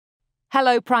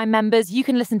Hello, Prime members. You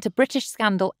can listen to British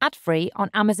Scandal ad-free on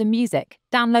Amazon Music.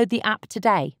 Download the app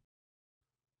today.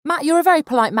 Matt, you're a very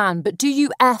polite man, but do you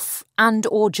F and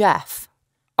or Jeff?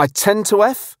 I tend to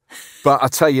F, but I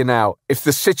tell you now, if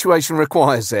the situation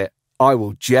requires it, I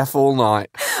will Jeff all night.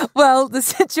 Well, the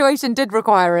situation did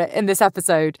require it in this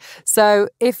episode. So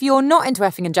if you're not into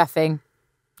effing and jeffing,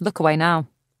 look away now.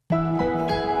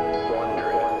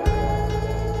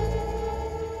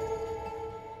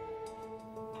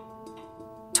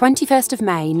 21st of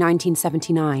May,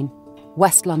 1979,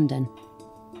 West London.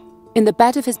 In the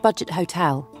bed of his budget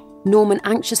hotel, Norman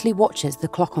anxiously watches the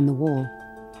clock on the wall.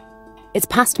 It's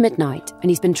past midnight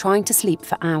and he's been trying to sleep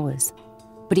for hours,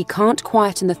 but he can't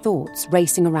quieten the thoughts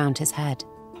racing around his head.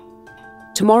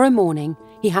 Tomorrow morning,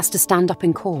 he has to stand up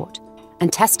in court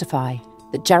and testify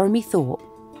that Jeremy Thorpe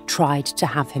tried to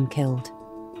have him killed.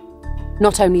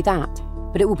 Not only that,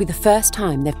 but it will be the first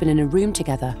time they've been in a room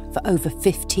together for over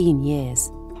 15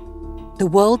 years. The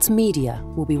world's media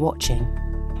will be watching.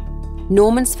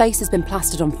 Norman's face has been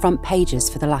plastered on front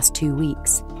pages for the last 2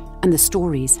 weeks, and the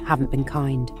stories haven't been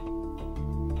kind.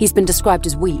 He's been described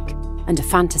as weak and a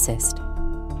fantasist.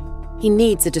 He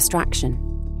needs a distraction.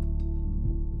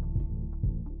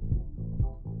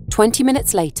 20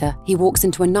 minutes later, he walks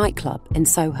into a nightclub in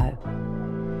Soho.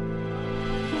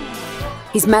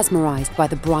 He's mesmerised by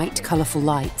the bright, colourful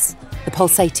lights, the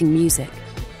pulsating music.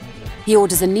 He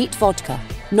orders a neat vodka,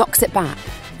 knocks it back,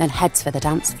 then heads for the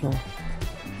dance floor.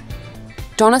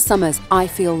 Donna Summer's I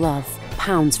Feel Love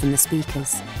pounds from the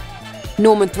speakers.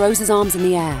 Norman throws his arms in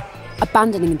the air,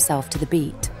 abandoning himself to the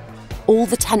beat, all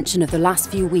the tension of the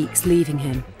last few weeks leaving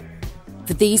him.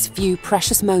 For these few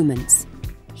precious moments,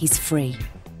 he's free.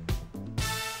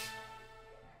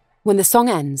 When the song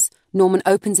ends, Norman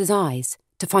opens his eyes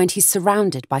to find he's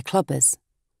surrounded by clubbers.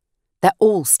 They're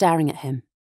all staring at him.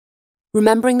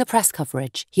 Remembering the press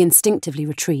coverage, he instinctively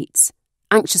retreats,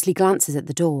 anxiously glances at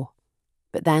the door.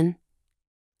 But then,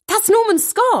 that's Norman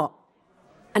Scott!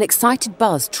 An excited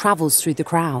buzz travels through the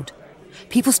crowd.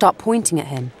 People start pointing at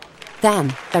him.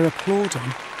 Then they're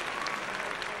applauding.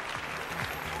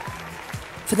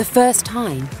 For the first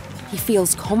time, he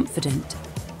feels confident,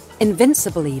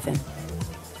 invincible even.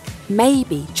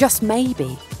 Maybe, just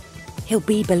maybe, he'll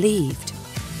be believed.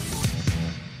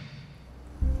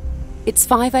 It's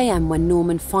 5 a.m. when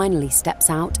Norman finally steps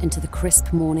out into the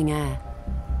crisp morning air.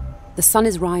 The sun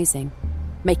is rising,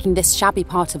 making this shabby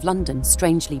part of London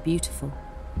strangely beautiful.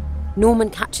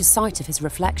 Norman catches sight of his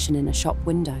reflection in a shop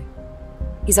window.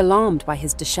 He's alarmed by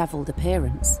his dishevelled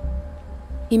appearance.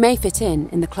 He may fit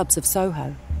in the clubs of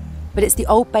Soho, but it's the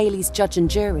Old Bailey's judge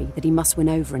and jury that he must win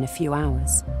over in a few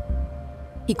hours.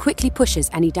 He quickly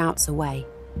pushes any doubts away.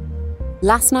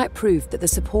 Last night proved that the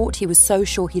support he was so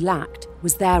sure he lacked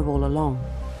was there all along.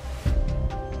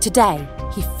 Today,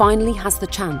 he finally has the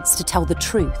chance to tell the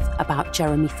truth about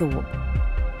Jeremy Thorpe.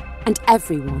 And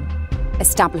everyone,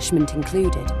 establishment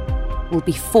included, will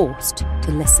be forced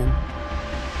to listen.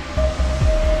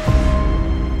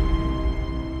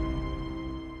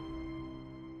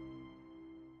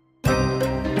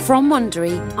 From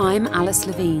Wondery, I'm Alice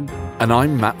Levine. And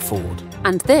I'm Matt Ford.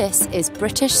 And this is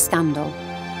British Scandal.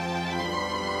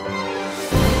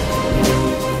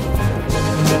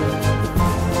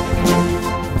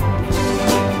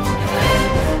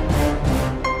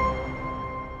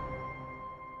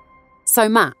 So,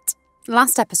 Matt,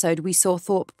 last episode we saw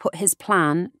Thorpe put his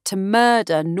plan to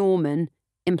murder Norman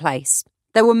in place.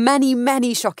 There were many,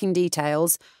 many shocking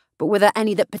details, but were there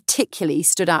any that particularly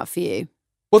stood out for you?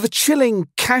 Well, the chilling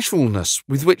casualness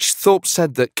with which Thorpe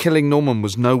said that killing Norman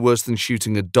was no worse than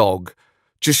shooting a dog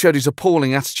just showed his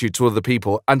appalling attitude to other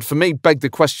people, and for me begged the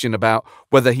question about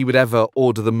whether he would ever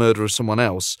order the murder of someone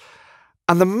else.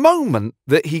 And the moment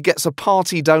that he gets a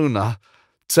party donor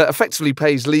to effectively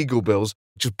pay his legal bills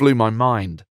just blew my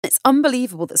mind. It's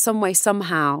unbelievable that some way,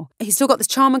 somehow, he's still got this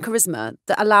charm and charisma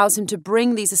that allows him to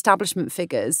bring these establishment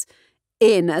figures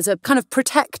in as a kind of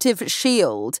protective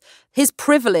shield. His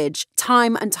privilege,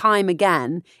 time and time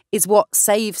again, is what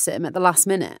saves him at the last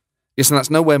minute. Yes, and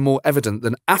that's nowhere more evident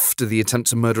than after the attempt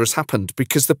to murder has happened,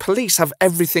 because the police have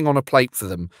everything on a plate for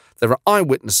them. There are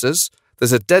eyewitnesses,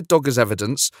 there's a dead dog as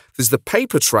evidence, there's the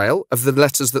paper trail of the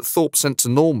letters that Thorpe sent to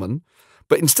Norman.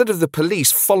 But instead of the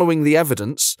police following the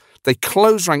evidence, they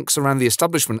close ranks around the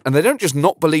establishment, and they don't just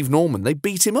not believe Norman, they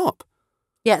beat him up.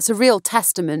 Yeah, it's a real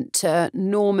testament to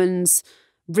Norman's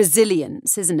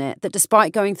resilience, isn't it? That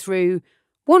despite going through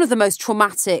one of the most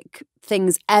traumatic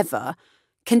things ever,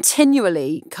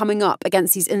 continually coming up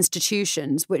against these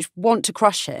institutions which want to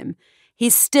crush him,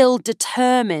 he's still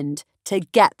determined to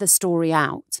get the story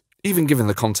out. Even given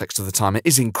the context of the time, it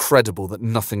is incredible that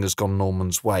nothing has gone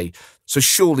Norman's way. So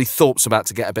surely Thorpe's about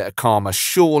to get a bit of karma.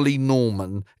 Surely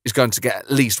Norman is going to get at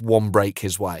least one break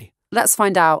his way. Let's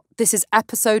find out. This is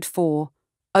episode 4,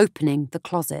 Opening the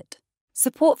Closet.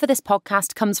 Support for this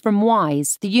podcast comes from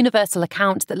Wise, the universal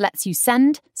account that lets you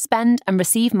send, spend and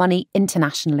receive money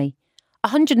internationally.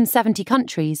 170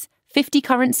 countries, 50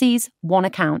 currencies, one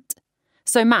account.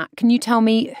 So Matt, can you tell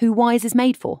me who Wise is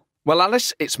made for? Well,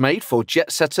 Alice, it's made for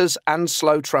jet setters and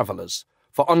slow travellers,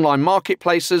 for online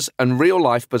marketplaces and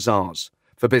real-life bazaars,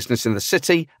 for business in the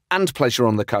city and pleasure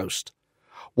on the coast.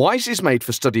 Wise is made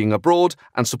for studying abroad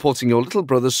and supporting your little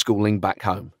brother's schooling back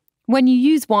home. When you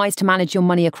use Wise to manage your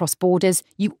money across borders,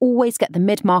 you always get the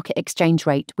mid-market exchange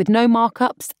rate with no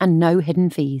markups and no hidden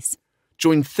fees.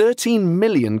 Join 13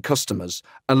 million customers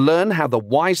and learn how the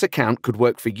Wise account could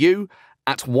work for you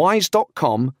at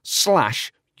wise.com/UK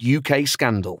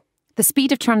Scandal. The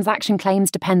speed of transaction claims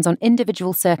depends on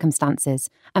individual circumstances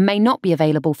and may not be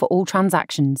available for all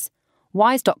transactions.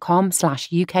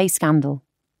 Wise.com/UK Scandal.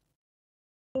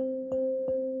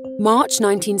 March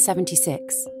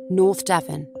 1976, North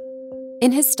Devon.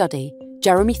 In his study,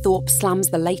 Jeremy Thorpe slams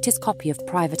the latest copy of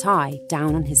Private Eye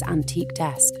down on his antique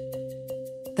desk.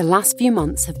 The last few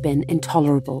months have been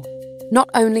intolerable. Not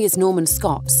only is Norman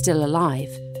Scott still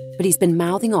alive, but he's been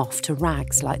mouthing off to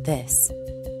rags like this.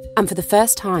 And for the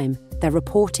first time, they're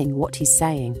reporting what he's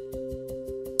saying.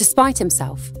 Despite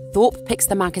himself, Thorpe picks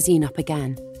the magazine up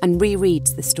again and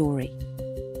rereads the story.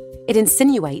 It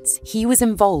insinuates he was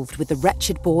involved with the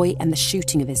wretched boy and the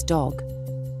shooting of his dog.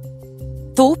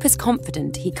 Thorpe is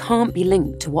confident he can't be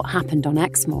linked to what happened on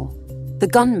Exmoor. The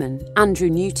gunman, Andrew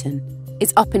Newton,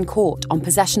 is up in court on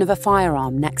possession of a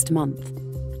firearm next month,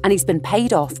 and he's been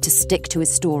paid off to stick to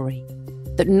his story,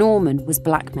 that Norman was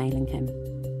blackmailing him.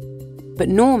 But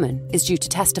Norman is due to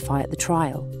testify at the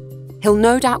trial. He'll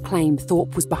no doubt claim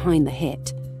Thorpe was behind the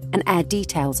hit and air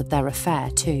details of their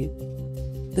affair too.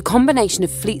 The combination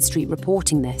of Fleet Street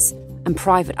reporting this and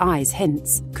Private Eye's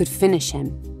hints could finish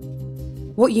him.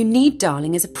 What you need,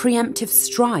 darling, is a preemptive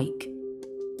strike.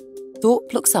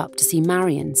 Thorpe looks up to see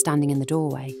Marion standing in the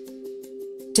doorway.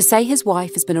 To say his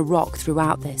wife has been a rock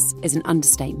throughout this is an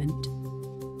understatement.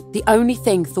 The only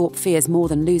thing Thorpe fears more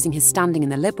than losing his standing in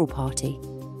the Liberal Party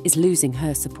is losing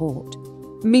her support.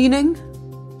 Meaning?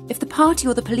 If the party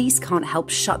or the police can't help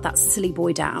shut that silly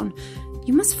boy down,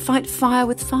 you must fight fire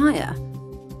with fire.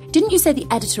 Didn't you say the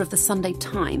editor of the Sunday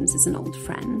Times is an old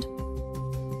friend?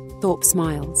 Thorpe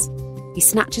smiles. He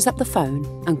snatches up the phone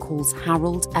and calls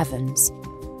Harold Evans.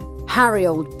 Harry,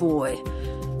 old boy,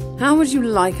 how would you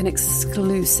like an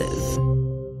exclusive?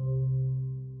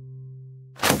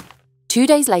 2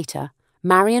 days later,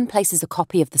 Marion places a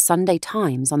copy of the Sunday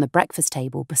Times on the breakfast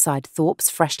table beside Thorpe's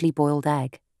freshly boiled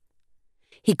egg.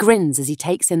 He grins as he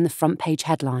takes in the front page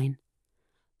headline,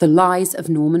 The Lies of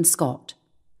Norman Scott,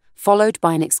 followed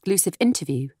by an exclusive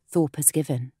interview Thorpe has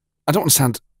given. I don't want to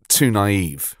sound too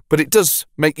naive, but it does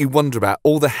make you wonder about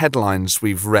all the headlines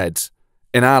we've read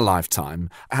in our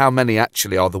lifetime, how many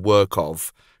actually are the work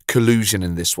of collusion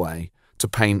in this way to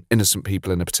paint innocent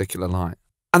people in a particular light.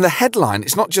 And the headline,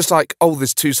 it's not just like, oh,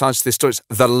 there's two sides to this story, it's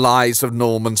The Lies of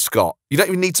Norman Scott. You don't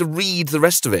even need to read the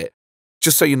rest of it.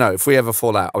 Just so you know, if we ever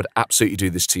fall out, I would absolutely do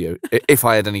this to you if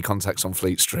I had any contacts on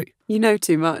Fleet Street. You know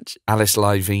too much. Alice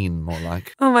Liveen, more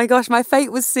like. Oh my gosh, my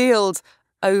fate was sealed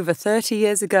over 30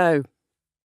 years ago.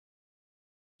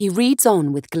 He reads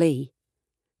on with glee.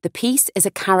 The piece is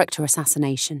a character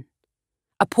assassination,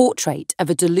 a portrait of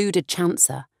a deluded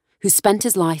chancer who spent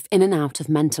his life in and out of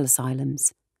mental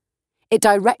asylums. It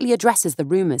directly addresses the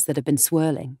rumours that have been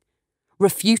swirling,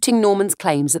 refuting Norman's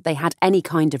claims that they had any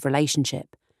kind of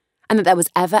relationship and that there was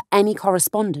ever any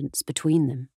correspondence between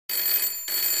them.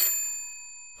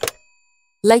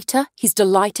 Later, he's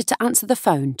delighted to answer the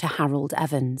phone to Harold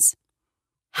Evans.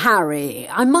 Harry,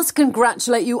 I must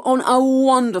congratulate you on a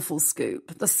wonderful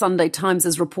scoop. The Sunday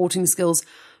Times' reporting skills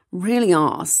really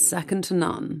are second to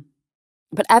none.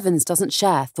 But Evans doesn't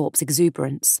share Thorpe's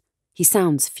exuberance. He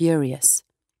sounds furious.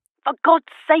 For God's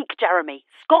sake, Jeremy,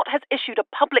 Scott has issued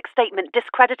a public statement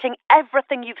discrediting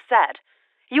everything you've said.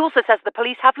 He also says the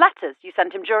police have letters you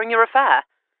sent him during your affair.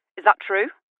 Is that true?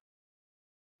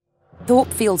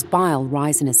 Thorpe feels bile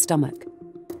rise in his stomach.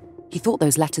 He thought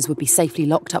those letters would be safely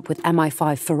locked up with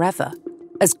MI5 forever,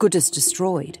 as good as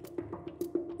destroyed.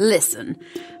 Listen,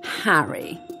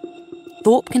 Harry.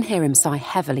 Thorpe can hear him sigh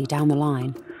heavily down the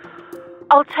line.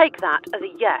 I'll take that as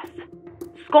a yes.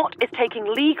 Scott is taking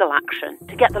legal action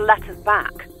to get the letters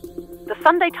back. The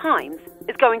Sunday Times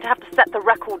is going to have to set the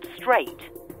record straight.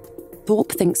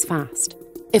 Thorpe thinks fast.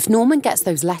 If Norman gets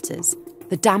those letters,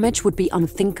 the damage would be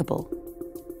unthinkable.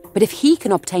 But if he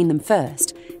can obtain them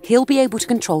first, he'll be able to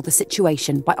control the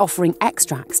situation by offering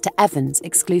extracts to Evans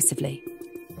exclusively.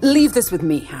 Leave this with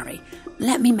me, Harry.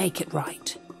 Let me make it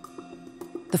right.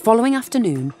 The following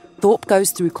afternoon, Thorpe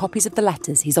goes through copies of the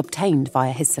letters he's obtained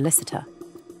via his solicitor.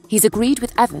 He's agreed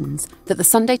with Evans that the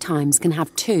Sunday Times can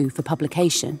have 2 for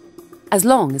publication, as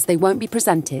long as they won't be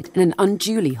presented in an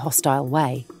unduly hostile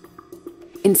way.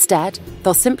 Instead,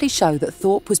 they'll simply show that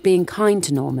Thorpe was being kind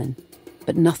to Norman,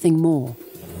 but nothing more.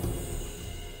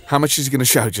 How much is he going to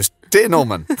show? Just, dear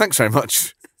Norman, thanks very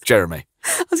much, Jeremy.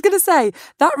 I was going to say,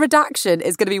 that redaction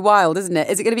is going to be wild, isn't it?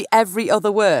 Is it going to be every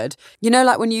other word? You know,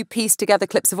 like when you piece together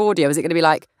clips of audio, is it going to be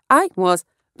like, I was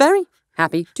very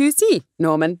happy to see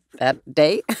Norman that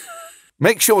day?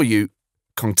 Make sure you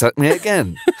contact me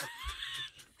again.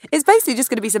 It's basically just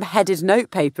going to be some headed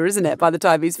notepaper, isn't it, by the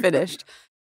time he's finished?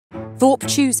 Thorpe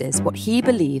chooses what he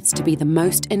believes to be the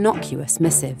most innocuous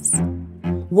missives.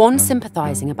 One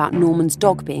sympathising about Norman's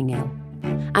dog being ill,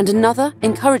 and another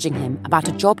encouraging him about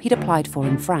a job he'd applied for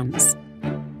in France.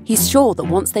 He's sure that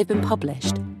once they've been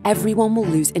published, everyone will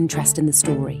lose interest in the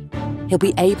story. He'll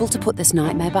be able to put this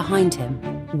nightmare behind him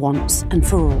once and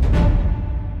for all.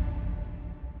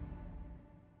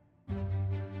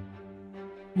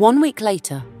 1 week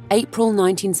later, April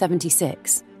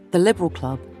 1976, the Liberal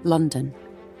Club, London.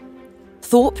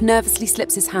 Thorpe nervously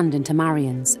slips his hand into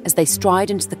Marian's as they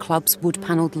stride into the club's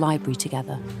wood-panelled library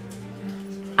together.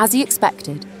 As he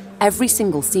expected, every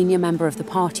single senior member of the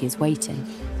party is waiting.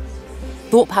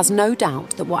 Thorpe has no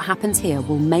doubt that what happens here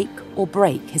will make or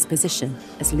break his position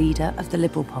as leader of the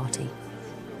Liberal Party.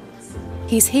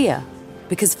 He's here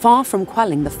because, far from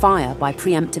quelling the fire by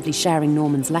preemptively sharing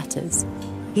Norman's letters,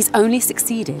 he's only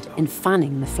succeeded in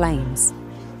fanning the flames.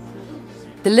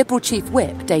 The Liberal Chief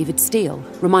Whip, David Steele,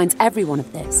 reminds everyone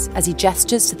of this as he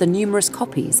gestures to the numerous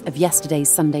copies of yesterday's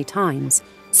Sunday Times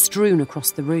strewn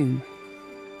across the room.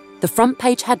 The front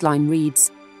page headline reads,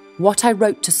 "What I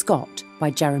Wrote to Scott" by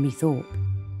Jeremy Thorpe.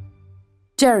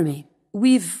 Jeremy,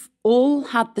 we've all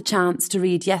had the chance to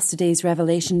read yesterday's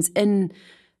revelations in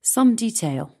some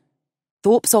detail.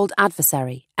 Thorpe's old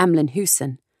adversary, Emlyn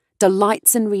Hewson,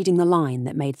 delights in reading the line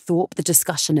that made Thorpe the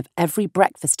discussion of every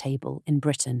breakfast table in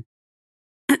Britain.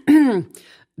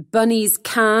 Bunnies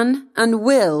can and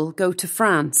will go to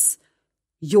France.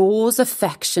 Yours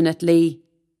affectionately,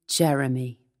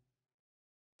 Jeremy.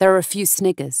 There are a few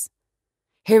sniggers.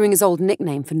 Hearing his old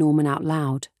nickname for Norman out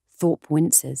loud, Thorpe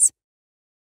winces.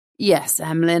 Yes,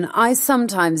 Emlyn, I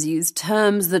sometimes use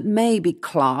terms that may be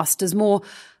classed as more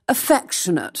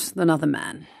affectionate than other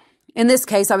men. In this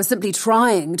case, I was simply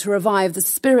trying to revive the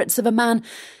spirits of a man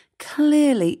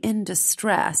clearly in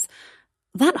distress.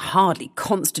 That hardly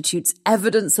constitutes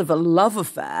evidence of a love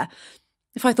affair.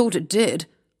 If I thought it did,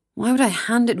 why would I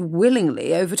hand it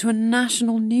willingly over to a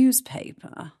national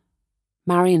newspaper?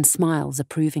 Marian smiles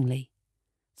approvingly.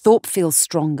 Thorpe feels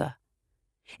stronger.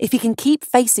 If he can keep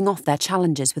facing off their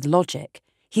challenges with logic,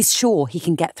 he's sure he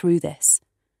can get through this.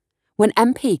 When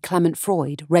MP Clement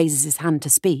Freud raises his hand to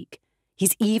speak,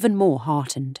 he's even more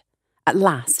heartened. At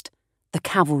last, the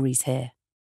cavalry's here.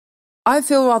 I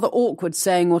feel rather awkward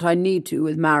saying what I need to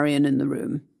with Marian in the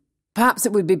room. Perhaps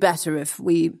it would be better if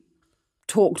we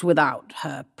talked without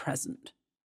her present.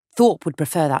 Thorpe would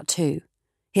prefer that too.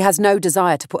 He has no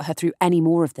desire to put her through any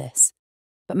more of this.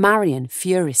 But Marian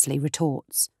furiously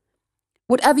retorts.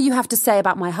 Whatever you have to say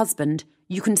about my husband,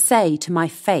 you can say to my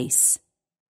face.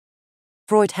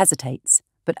 Freud hesitates,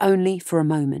 but only for a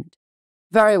moment.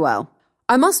 Very well.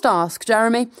 I must ask,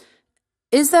 Jeremy,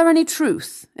 is there any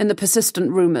truth in the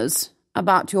persistent rumours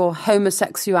about your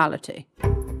homosexuality?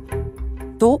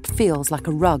 Thorpe feels like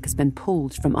a rug has been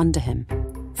pulled from under him.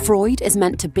 Freud is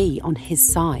meant to be on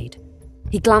his side.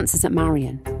 He glances at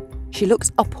Marian. She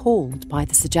looks appalled by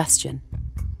the suggestion.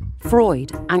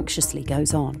 Freud anxiously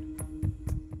goes on.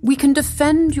 We can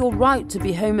defend your right to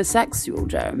be homosexual,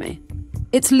 Jeremy.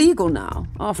 It's legal now,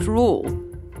 after all.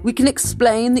 We can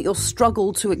explain that your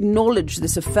struggle to acknowledge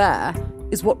this affair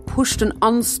is what pushed an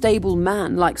unstable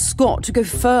man like Scott to go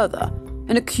further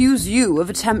and accuse you of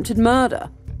attempted murder.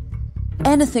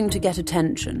 Anything to get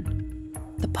attention.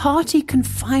 The party can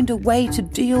find a way to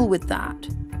deal with that.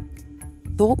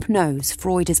 Thorpe knows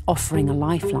Freud is offering a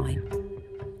lifeline.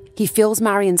 He feels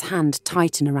Marian's hand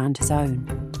tighten around his own.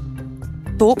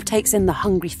 Thorpe takes in the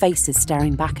hungry faces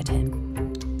staring back at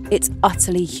him. It's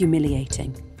utterly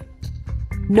humiliating.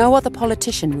 No other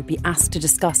politician would be asked to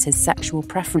discuss his sexual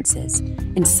preferences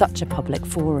in such a public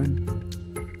forum.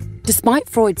 Despite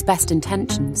Freud's best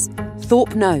intentions,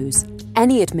 Thorpe knows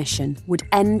any admission would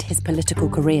end his political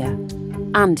career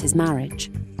and his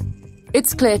marriage.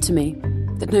 It's clear to me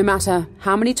that no matter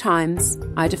how many times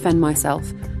I defend myself,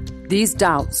 These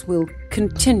doubts will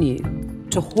continue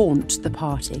to haunt the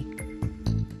party.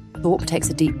 Thorpe takes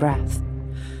a deep breath.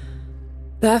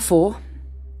 Therefore,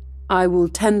 I will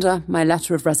tender my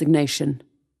letter of resignation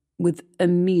with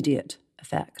immediate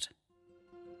effect.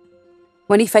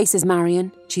 When he faces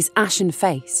Marion, she's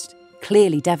ashen-faced,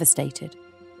 clearly devastated.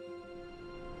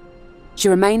 She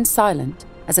remains silent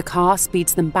as a car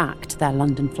speeds them back to their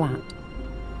London flat.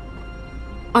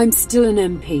 I'm still an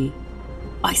MP.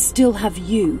 I still have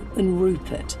you and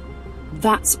Rupert.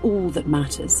 That's all that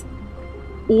matters.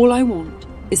 All I want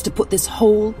is to put this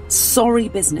whole sorry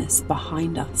business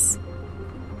behind us.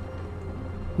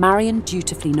 Marion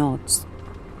dutifully nods.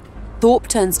 Thorpe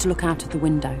turns to look out of the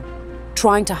window,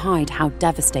 trying to hide how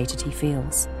devastated he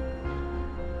feels.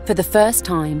 For the first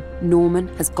time, Norman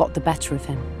has got the better of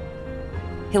him.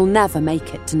 He'll never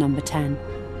make it to number 10.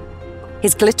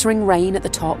 His glittering reign at the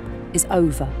top is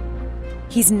over.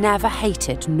 He's never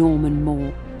hated Norman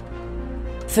more.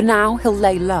 For now, he'll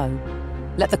lay low,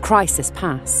 let the crisis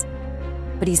pass.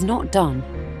 But he's not done.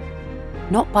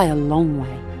 Not by a long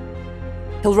way.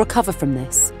 He'll recover from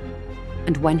this,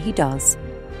 and when he does,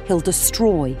 he'll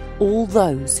destroy all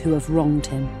those who have wronged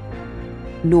him,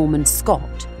 Norman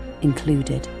Scott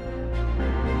included.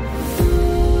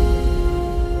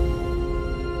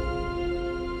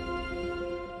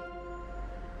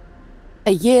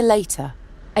 A year later,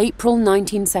 April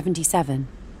 1977,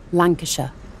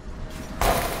 Lancashire.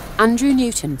 Andrew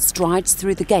Newton strides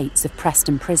through the gates of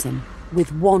Preston Prison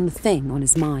with one thing on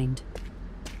his mind: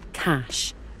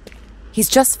 cash. He's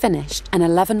just finished an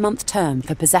 11-month term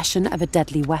for possession of a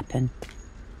deadly weapon.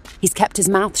 He's kept his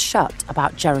mouth shut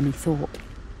about Jeremy Thorpe.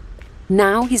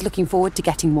 Now he's looking forward to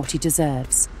getting what he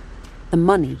deserves, the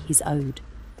money he's owed.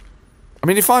 I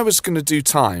mean, if I was going to do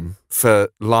time for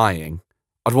lying,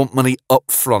 I'd want money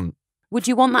up front. Would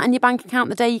you want that in your bank account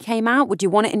the day you came out? Would you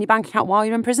want it in your bank account while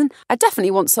you're in prison? I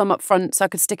definitely want some up front so I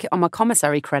could stick it on my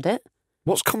commissary credit.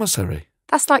 What's commissary?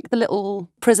 That's like the little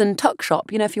prison tuck shop,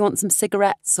 you know, if you want some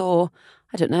cigarettes or,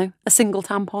 I don't know, a single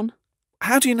tampon.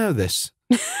 How do you know this?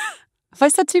 Have I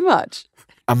said too much?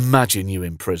 Imagine you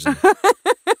in prison.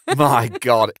 My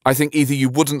God. I think either you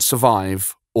wouldn't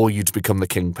survive or you'd become the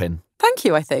kingpin. Thank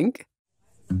you, I think.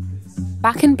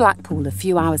 Back in Blackpool a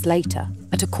few hours later,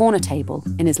 at a corner table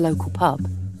in his local pub,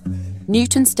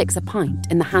 Newton sticks a pint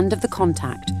in the hand of the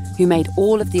contact who made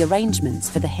all of the arrangements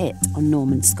for the hit on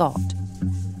Norman Scott.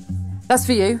 That's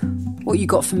for you. What you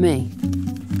got for me?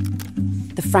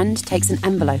 The friend takes an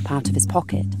envelope out of his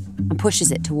pocket and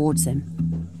pushes it towards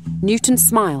him. Newton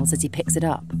smiles as he picks it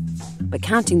up, but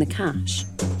counting the cash,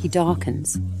 he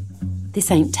darkens.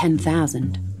 This ain't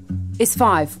 10,000. It's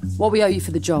 5. What we owe you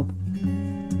for the job.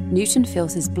 Newton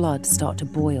feels his blood start to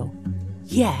boil.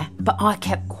 Yeah, but I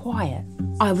kept quiet.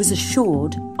 I was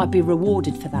assured I'd be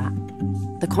rewarded for that.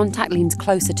 The contact leans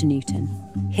closer to Newton,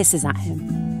 hisses at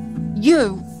him.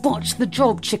 You botched the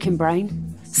job, chicken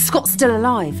brain. Scott's still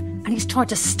alive, and he's tried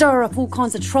to stir up all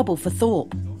kinds of trouble for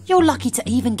Thorpe. You're lucky to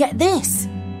even get this.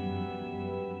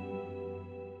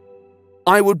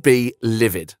 I would be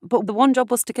livid. But the one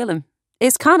job was to kill him.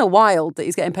 It's kind of wild that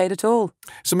he's getting paid at all.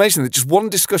 It's amazing that just one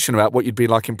discussion about what you'd be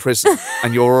like in prison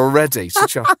and you're already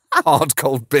such a hard,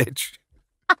 cold bitch.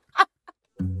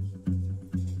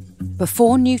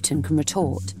 Before Newton can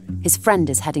retort, his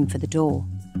friend is heading for the door.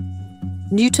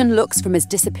 Newton looks from his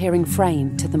disappearing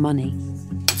frame to the money.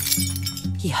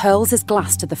 He hurls his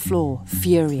glass to the floor,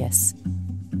 furious.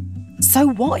 So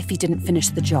what if he didn't finish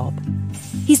the job?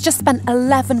 He's just spent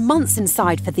 11 months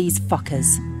inside for these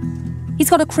fuckers. He's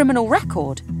got a criminal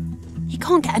record. He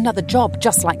can't get another job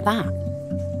just like that.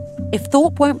 If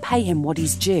Thorpe won't pay him what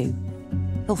he's due,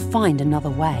 he'll find another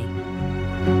way.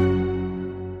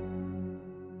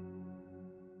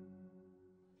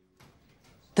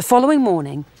 The following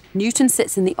morning, Newton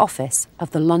sits in the office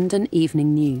of the London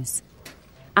Evening News.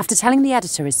 After telling the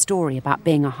editor his story about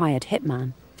being a hired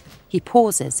hitman, he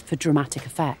pauses for dramatic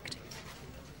effect,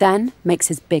 then makes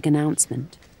his big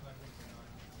announcement.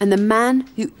 And the man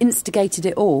who instigated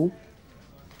it all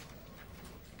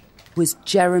was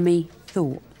Jeremy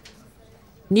Thorpe.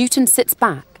 Newton sits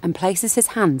back and places his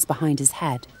hands behind his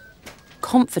head,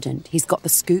 confident he's got the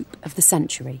scoop of the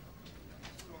century.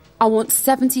 I want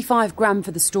 75 grand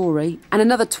for the story and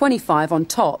another 25 on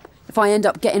top if I end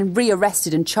up getting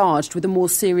rearrested and charged with a more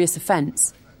serious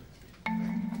offence.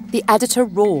 The editor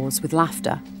roars with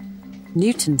laughter.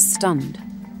 Newton's stunned.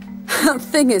 The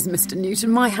thing is, Mr. Newton,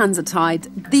 my hands are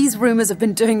tied. These rumours have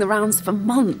been doing the rounds for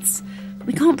months.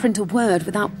 We can't print a word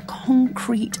without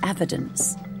concrete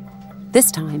evidence.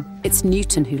 This time, it's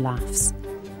Newton who laughs.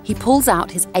 He pulls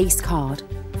out his ace card,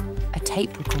 a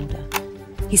tape recorder.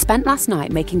 He spent last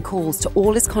night making calls to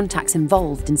all his contacts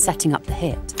involved in setting up the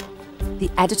hit.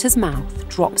 The editor's mouth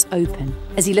drops open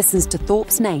as he listens to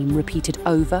Thorpe's name repeated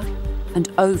over and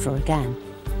over again.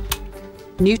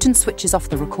 Newton switches off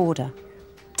the recorder,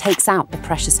 takes out the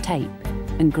precious tape,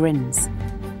 and grins.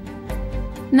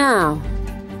 Now,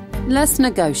 let's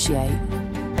negotiate.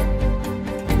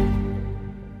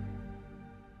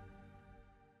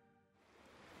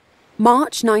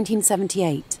 March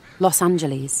 1978, Los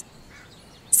Angeles.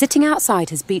 Sitting outside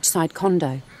his beachside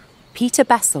condo, Peter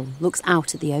Bessel looks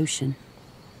out at the ocean.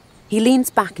 He leans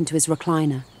back into his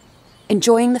recliner,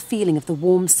 enjoying the feeling of the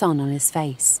warm sun on his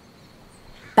face.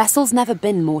 Bessel's never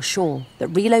been more sure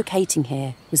that relocating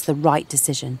here was the right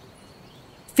decision.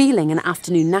 Feeling an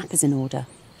afternoon nap is in order,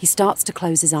 he starts to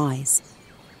close his eyes.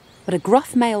 But a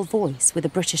gruff male voice with a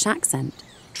British accent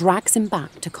drags him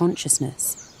back to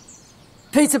consciousness.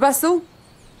 Peter Bessel,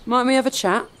 might we have a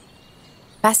chat?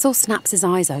 Bessel snaps his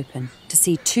eyes open to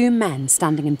see two men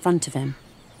standing in front of him,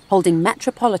 holding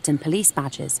Metropolitan Police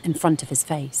badges in front of his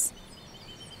face.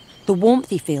 The warmth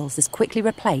he feels is quickly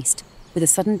replaced with a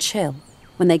sudden chill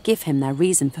when they give him their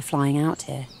reason for flying out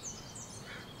here.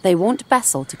 They want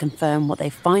Bessel to confirm what they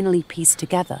finally pieced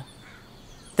together,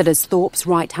 that as Thorpe's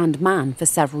right-hand man for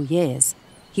several years,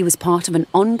 he was part of an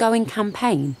ongoing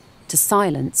campaign to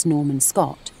silence Norman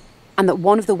Scott, and that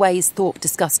one of the ways Thorpe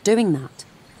discussed doing that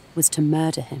was to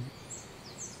murder him.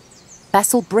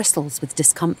 Bessel bristles with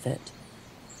discomfort,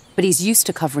 but he's used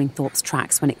to covering Thorpe's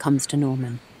tracks when it comes to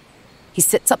Norman. He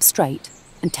sits up straight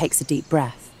and takes a deep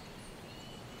breath.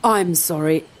 I'm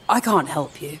sorry, I can't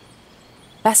help you.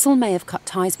 Bessel may have cut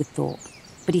ties with Thorpe,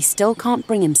 but he still can't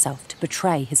bring himself to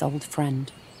betray his old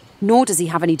friend, nor does he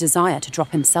have any desire to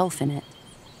drop himself in it.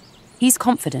 He's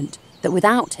confident that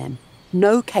without him,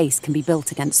 no case can be built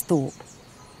against Thorpe.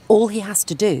 All he has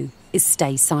to do is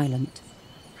stay silent.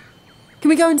 Can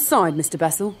we go inside, Mr.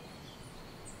 Bessel?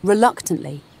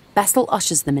 Reluctantly, Bessel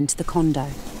ushers them into the condo,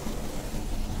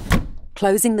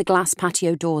 closing the glass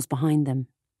patio doors behind them.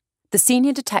 The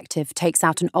senior detective takes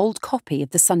out an old copy of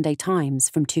the Sunday Times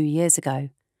from 2 years ago,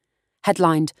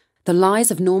 headlined The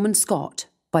Lies of Norman Scott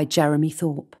by Jeremy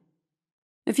Thorpe.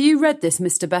 Have you read this,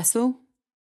 Mr. Bessel?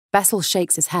 Bessel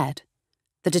shakes his head.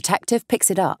 The detective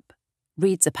picks it up,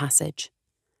 reads a passage.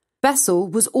 Bessel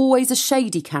was always a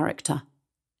shady character.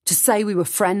 To say we were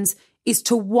friends is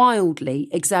to wildly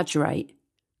exaggerate.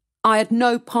 I had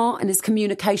no part in his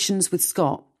communications with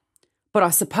Scott, but I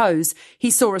suppose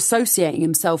he saw associating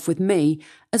himself with me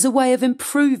as a way of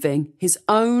improving his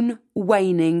own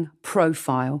waning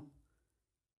profile.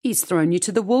 He's thrown you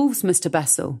to the wolves, Mr.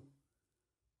 Bessel.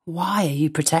 Why are you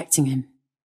protecting him?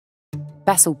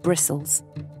 Bessel bristles.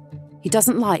 He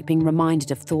doesn't like being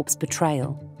reminded of Thorpe's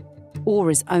betrayal or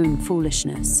his own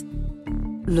foolishness.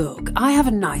 Look, I have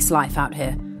a nice life out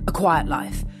here, a quiet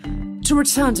life. To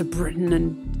return to Britain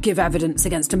and give evidence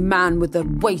against a man with the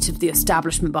weight of the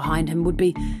establishment behind him would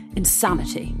be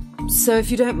insanity. So if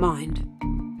you don't mind.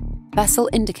 Bessel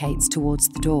indicates towards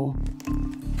the door.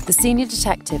 The senior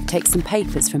detective takes some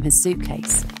papers from his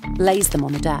suitcase, lays them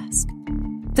on the desk.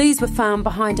 These were found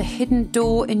behind a hidden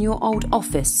door in your old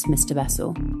office, Mr.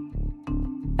 Bessel.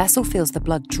 Bessel feels the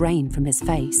blood drain from his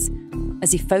face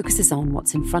as he focuses on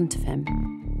what's in front of him.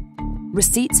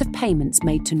 Receipts of payments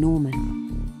made to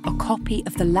Norman. A copy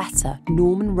of the letter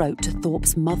Norman wrote to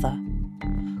Thorpe's mother.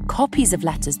 Copies of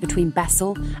letters between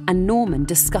Bessel and Norman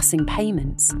discussing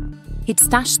payments. He'd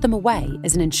stashed them away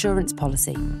as an insurance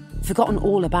policy, forgotten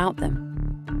all about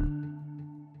them.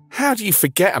 How do you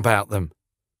forget about them?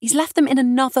 He's left them in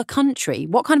another country.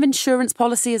 What kind of insurance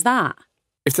policy is that?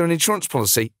 If they're an insurance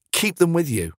policy, keep them with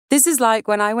you. This is like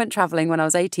when I went travelling when I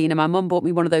was 18 and my mum bought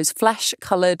me one of those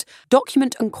flesh-coloured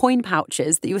document and coin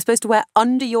pouches that you were supposed to wear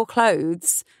under your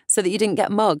clothes so that you didn't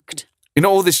get mugged. You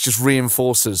know, all this just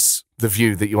reinforces the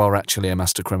view that you are actually a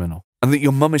master criminal and that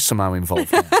your mum is somehow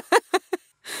involved in it.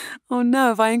 Oh no,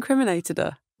 have I incriminated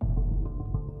her?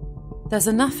 There's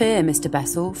enough here, Mr.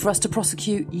 Bessel, for us to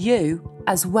prosecute you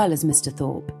as well as Mr.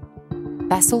 Thorpe.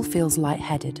 Bessel feels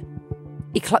lightheaded.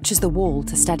 He clutches the wall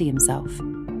to steady himself.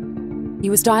 He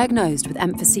was diagnosed with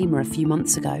emphysema a few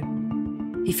months ago.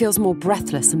 He feels more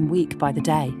breathless and weak by the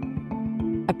day.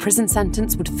 A prison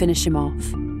sentence would finish him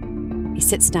off. He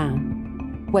sits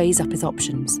down, weighs up his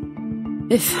options.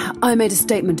 If I made a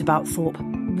statement about Thorpe,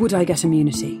 would I get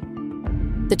immunity?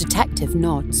 The detective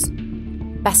nods.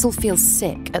 Bessel feels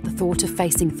sick at the thought of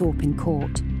facing Thorpe in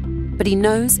court, but he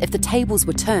knows if the tables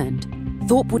were turned,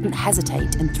 Thorpe wouldn't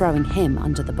hesitate in throwing him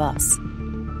under the bus.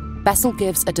 Bessel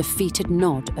gives a defeated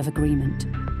nod of agreement.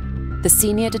 The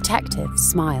senior detective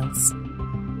smiles.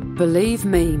 Believe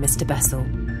me, Mr. Bessel,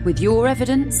 with your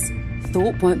evidence,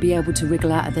 Thorpe won't be able to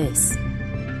wriggle out of this.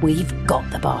 We've got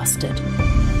the bastard.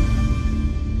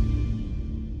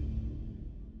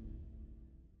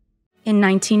 In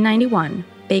 1991,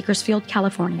 Bakersfield,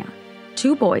 California,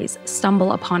 two boys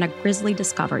stumble upon a grisly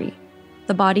discovery: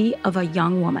 the body of a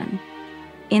young woman.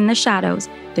 In the Shadows,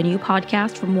 the new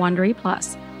podcast from Wondery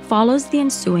Plus, follows the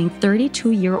ensuing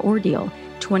 32-year ordeal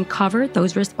to uncover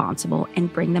those responsible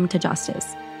and bring them to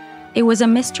justice. It was a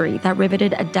mystery that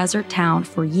riveted a desert town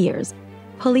for years.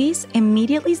 Police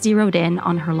immediately zeroed in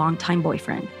on her longtime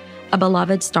boyfriend, a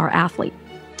beloved star athlete.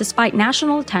 Despite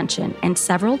national attention and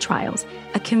several trials,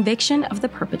 a conviction of the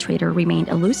perpetrator remained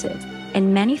elusive,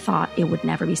 and many thought it would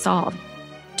never be solved.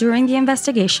 During the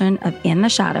investigation of In the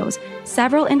Shadows,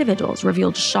 several individuals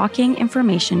revealed shocking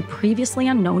information previously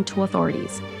unknown to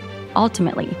authorities.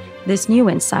 Ultimately, this new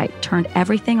insight turned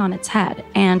everything on its head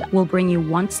and will bring you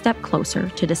one step closer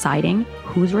to deciding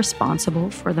who's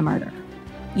responsible for the murder.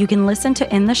 You can listen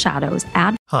to In the Shadows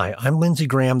ad. Hi, I'm Lindsey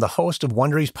Graham, the host of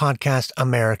Wondery's podcast,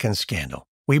 American Scandal.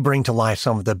 We bring to life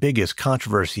some of the biggest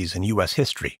controversies in U.S.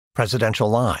 history: presidential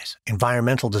lies,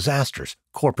 environmental disasters,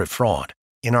 corporate fraud.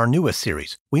 In our newest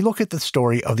series, we look at the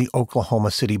story of the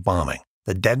Oklahoma City bombing,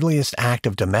 the deadliest act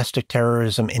of domestic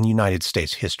terrorism in United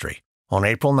States history. On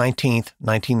April 19,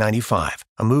 1995,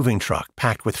 a moving truck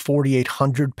packed with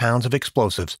 4,800 pounds of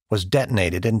explosives was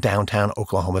detonated in downtown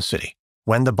Oklahoma City.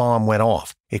 When the bomb went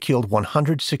off, it killed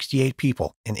 168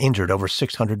 people and injured over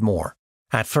 600 more.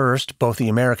 At first, both the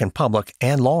American public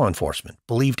and law enforcement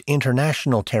believed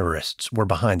international terrorists were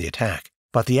behind the attack.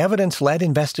 But the evidence led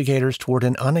investigators toward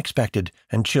an unexpected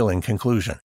and chilling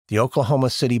conclusion. The Oklahoma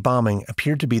City bombing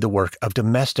appeared to be the work of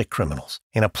domestic criminals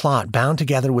in a plot bound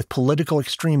together with political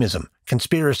extremism,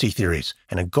 conspiracy theories,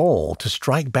 and a goal to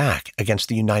strike back against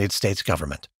the United States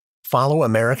government. Follow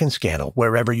American Scandal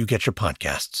wherever you get your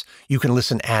podcasts. You can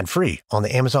listen ad-free on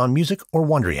the Amazon Music or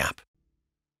Wondery app.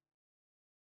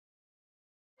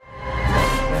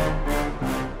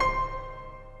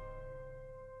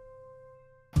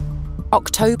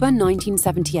 October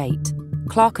 1978,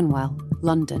 Clerkenwell,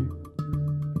 London.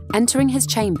 Entering his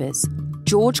chambers,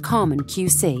 George Carman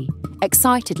QC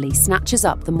excitedly snatches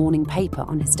up the morning paper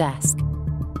on his desk.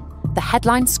 The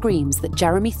headline screams that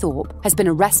Jeremy Thorpe has been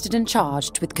arrested and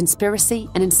charged with conspiracy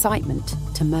and incitement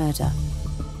to murder.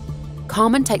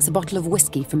 Carman takes a bottle of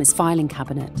whiskey from his filing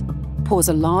cabinet, pours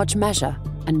a large measure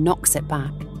and knocks it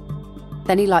back.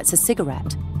 Then he lights a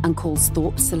cigarette and calls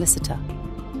Thorpe's solicitor.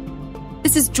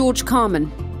 "This is George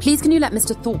Carman. Please can you let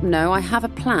Mr. Thorpe know I have a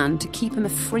plan to keep him a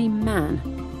free man."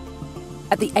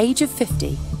 At the age of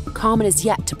 50, Carman is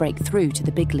yet to break through to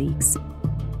the big leagues.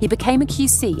 He became a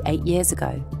QC 8 years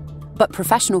ago, but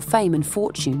professional fame and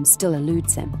fortune still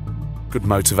eludes him. Good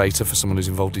motivator for someone who's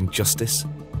involved in justice.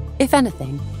 If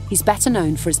anything, he's better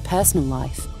known for his personal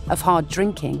life of hard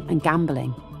drinking and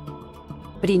gambling.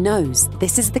 But he knows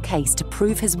this is the case to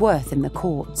prove his worth in the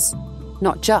courts,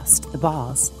 not just the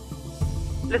bars.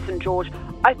 Listen, George,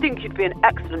 I think you'd be an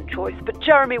excellent choice, but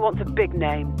Jeremy wants a big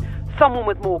name. Someone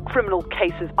with more criminal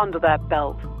cases under their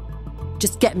belt.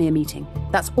 Just get me a meeting.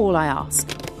 That's all I ask.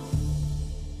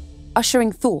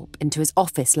 Ushering Thorpe into his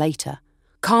office later,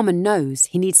 Carman knows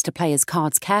he needs to play his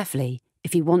cards carefully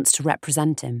if he wants to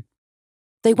represent him.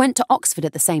 They went to Oxford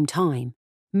at the same time,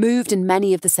 moved in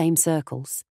many of the same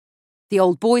circles. The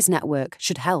old boys network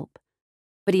should help,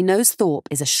 but he knows Thorpe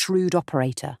is a shrewd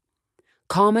operator.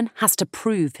 Carman has to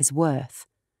prove his worth.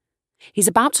 He's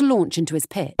about to launch into his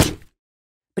pitch,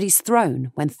 but he's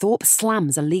thrown when Thorpe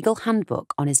slams a legal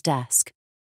handbook on his desk.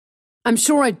 "I'm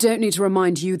sure I don't need to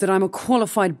remind you that I'm a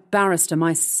qualified barrister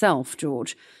myself,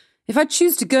 George. If I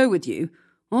choose to go with you,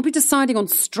 I'll be deciding on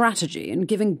strategy and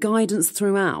giving guidance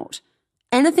throughout.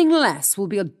 Anything less will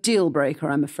be a deal breaker,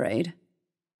 I'm afraid."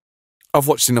 I've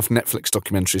watched enough Netflix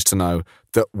documentaries to know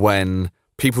that when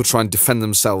people try and defend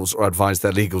themselves or advise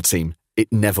their legal team,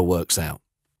 it never works out.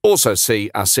 Also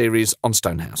see our series on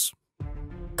Stonehouse.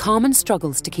 Carman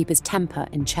struggles to keep his temper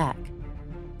in check.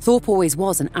 Thorpe always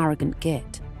was an arrogant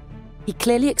git. He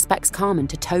clearly expects Carman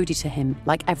to toady to him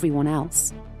like everyone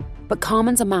else. But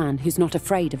Carman's a man who's not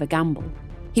afraid of a gamble.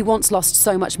 He once lost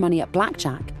so much money at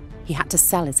blackjack, he had to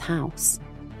sell his house.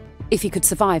 If he could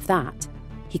survive that,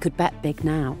 he could bet big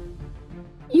now.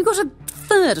 "You got a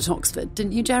third at Oxford,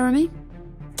 didn't you, Jeremy?"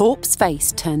 Thorpe's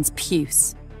face turns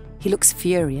puce. He looks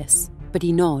furious, but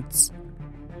he nods.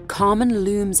 Carman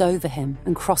looms over him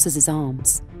and crosses his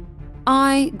arms.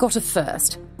 "I got a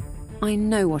first. I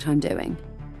know what I'm doing.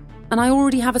 And I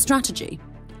already have a strategy.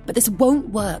 But this won't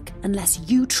work unless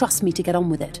you trust me to get on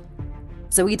with it.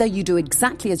 So either you do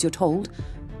exactly as you're told,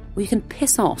 or you can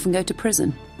piss off and go to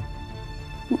prison.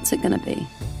 What's it going to be?"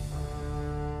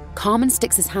 Carmen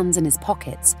sticks his hands in his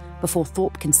pockets before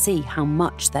Thorpe can see how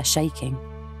much they're shaking.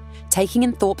 Taking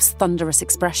in Thorpe's thunderous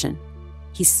expression,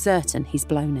 he's certain he's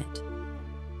blown it.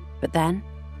 But then,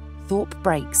 Thorpe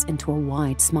breaks into a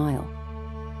wide smile.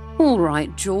 "All right,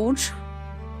 George.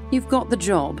 You've got the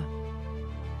job.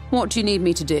 What do you need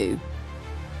me to do?"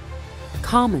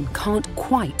 Carmen can't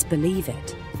quite believe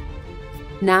it.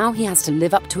 Now he has to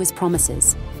live up to his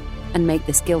promises and make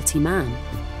this guilty man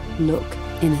look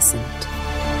innocent.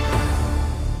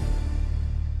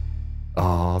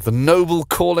 Ah, the noble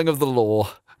calling of the law.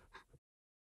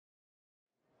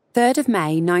 3rd of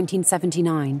May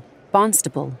 1979,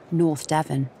 Barnstaple, North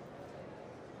Devon.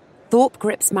 Thorpe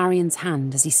grips Marion's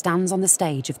hand as he stands on the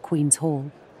stage of Queen's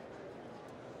Hall.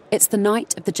 It's the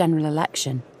night of the general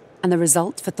election, and the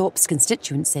result for Thorpe's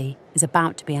constituency is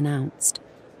about to be announced.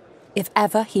 If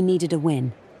ever he needed a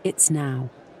win, it's now.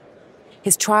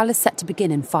 His trial is set to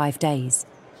begin in 5 days,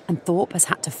 and Thorpe has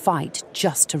had to fight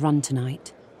just to run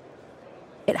tonight.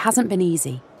 It hasn't been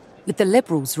easy. With the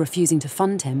Liberals refusing to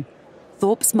fund him,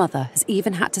 Thorpe's mother has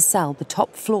even had to sell the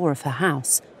top floor of her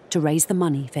house to raise the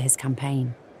money for his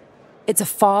campaign. It's a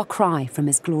far cry from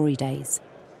his glory days.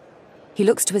 He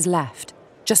looks to his left,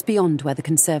 just beyond where the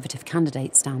Conservative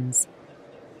candidate stands.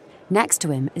 Next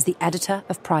to him is the editor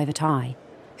of Private Eye,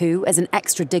 who, as an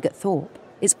extra dig at Thorpe,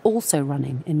 is also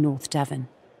running in North Devon.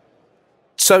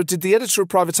 So did the editor of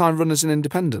Private Eye run as an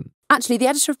independent? Actually, the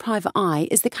editor of Private Eye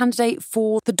is the candidate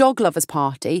for the Dog Lovers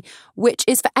Party, which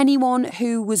is for anyone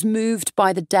who was moved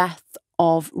by the death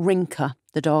of Rinka,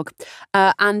 the dog,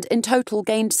 and in total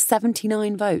gained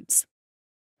 79 votes.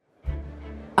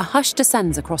 A hush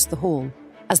descends across the hall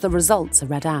as the results are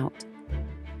read out.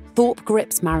 Thorpe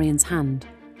grips Marion's hand,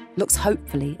 looks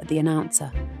hopefully at the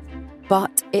announcer.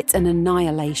 But it's an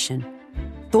annihilation.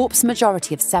 Thorpe's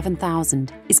majority of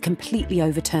 7,000 is completely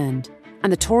overturned,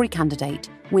 and the Tory candidate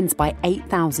wins by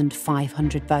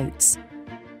 8,500 votes.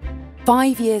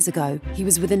 5 years ago, he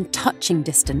was within touching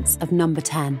distance of number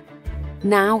 10.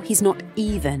 Now he's not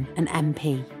even an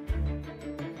MP.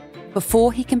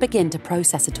 Before he can begin to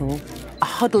process it all, a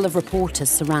huddle of reporters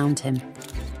surround him.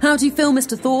 "How do you feel,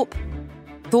 Mr. Thorpe?"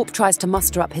 Thorpe tries to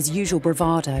muster up his usual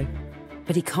bravado,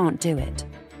 but he can't do it.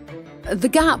 "The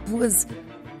gap was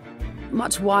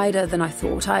much wider than I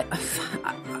thought.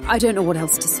 I don't know what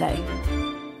else to say."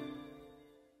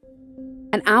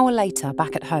 An hour later,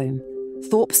 back at home,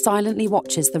 Thorpe silently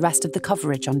watches the rest of the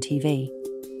coverage on TV.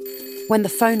 When the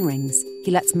phone rings,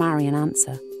 he lets Marion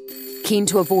answer, keen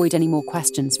to avoid any more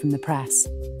questions from the press.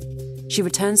 She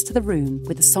returns to the room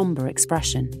with a sombre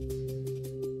expression.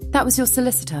 "That was your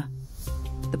solicitor.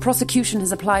 The prosecution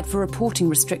has applied for reporting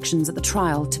restrictions at the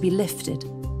trial to be lifted,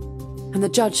 and the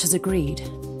judge has agreed."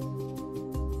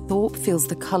 Thorpe feels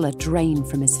the colour drain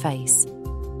from his face.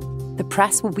 The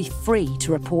press will be free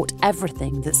to report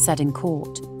everything that's said in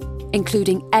court,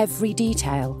 including every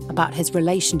detail about his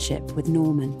relationship with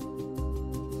Norman.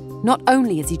 Not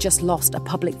only has he just lost a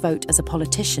public vote as a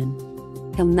politician,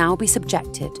 he'll now be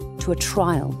subjected to a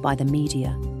trial by the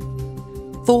media.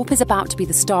 Thorpe is about to be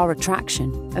the star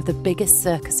attraction of the biggest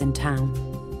circus in town,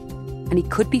 and he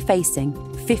could be facing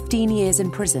 15 years in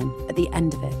prison at the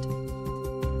end of it.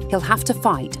 He'll have to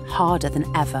fight harder than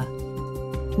ever,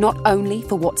 not only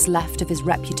for what's left of his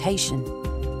reputation,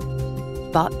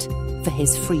 but for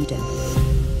his freedom.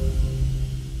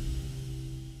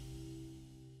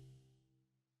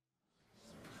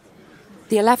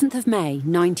 The 11th of May,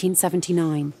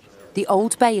 1979, the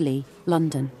Old Bailey,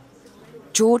 London.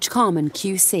 George Carman,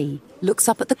 QC, looks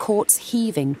up at the court's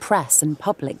heaving press and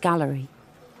public gallery.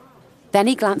 Then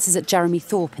he glances at Jeremy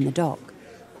Thorpe in the dock.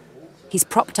 He's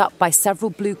propped up by several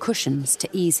blue cushions to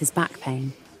ease his back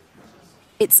pain.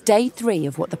 It's day 3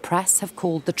 of what the press have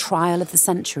called the trial of the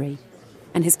century,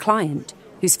 and his client,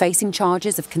 who's facing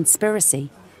charges of conspiracy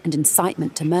and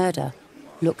incitement to murder,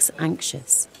 looks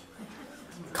anxious.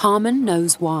 Carman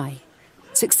knows why.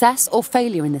 Success or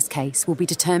failure in this case will be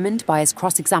determined by his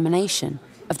cross-examination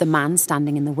of the man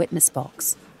standing in the witness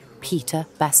box, Peter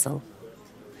Bessel.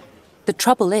 The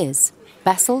trouble is,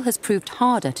 Bessel has proved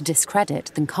harder to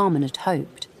discredit than Carman had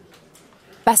hoped.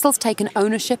 Bessel's taken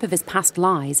ownership of his past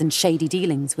lies and shady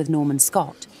dealings with Norman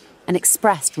Scott and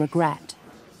expressed regret.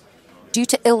 Due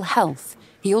to ill health,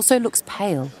 he also looks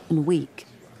pale and weak.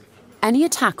 Any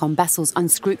attack on Bessel's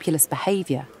unscrupulous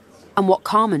behaviour and what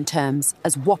Carman terms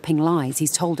as whopping lies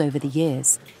he's told over the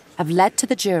years have led to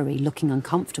the jury looking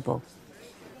uncomfortable.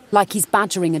 Like he's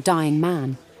badgering a dying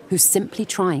man who's simply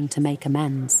trying to make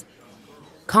amends.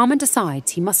 Carman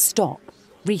decides he must stop,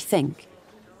 rethink.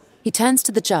 He turns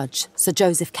to the judge, Sir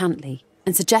Joseph Cantley,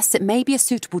 and suggests it may be a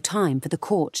suitable time for the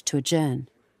court to adjourn.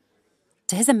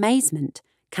 To his amazement,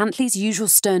 Cantley's usual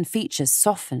stern features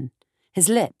soften. His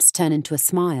lips turn into a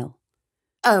smile.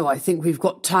 Oh, I think we've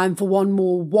got time for one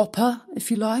more whopper, if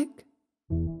you like.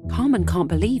 Carmen can't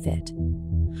believe it.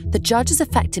 The judge has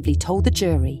effectively told the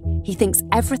jury he thinks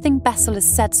everything Bessel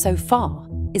has said so far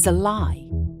is a lie.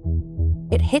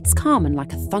 It hits Carmen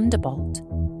like a thunderbolt.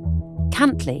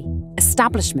 Cantley,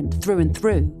 establishment through and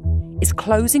through, is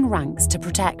closing ranks to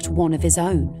protect one of his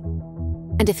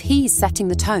own. And if he's setting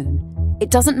the tone, it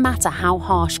doesn't matter how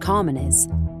harsh Carmen is.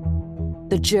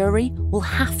 The jury will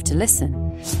have to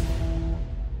listen.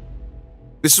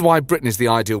 This is why Britain is the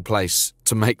ideal place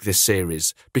to make this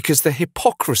series, because the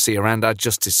hypocrisy around our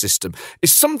justice system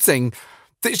is something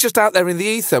that's just out there in the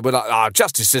ether. We're like, our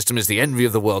justice system is the envy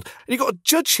of the world. And you've got a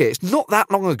judge here, it's not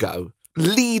that long ago,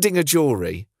 leading a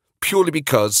jury purely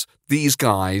because these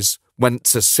guys went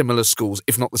to similar schools,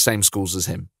 if not the same schools as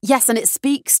him. Yes, and it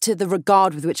speaks to the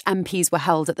regard with which MPs were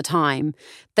held at the time.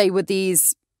 They were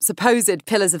these supposed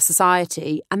pillars of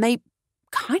society, and they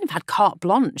kind of had carte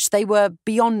blanche. They were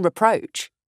beyond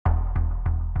reproach.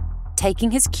 Taking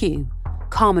his cue,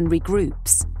 Carmen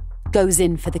regroups, goes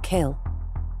in for the kill.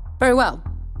 Very well.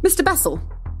 Mr. Bessel,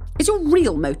 is your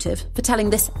real motive for telling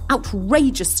this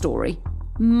outrageous story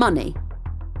money?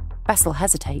 Bessel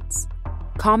hesitates.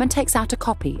 Carmen takes out a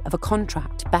copy of a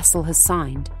contract Bessel has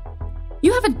signed.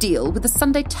 You have a deal with the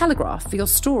Sunday Telegraph for your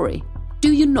story,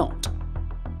 do you not?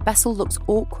 Bessel looks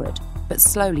awkward, but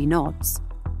slowly nods.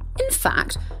 In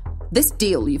fact, this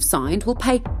deal you've signed will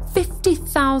pay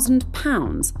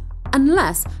 £50,000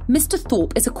 unless Mr.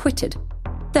 Thorpe is acquitted.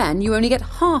 Then you only get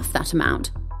half that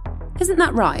amount. Isn't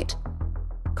that right?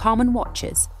 Carmen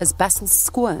watches as Bessel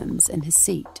squirms in his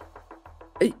seat.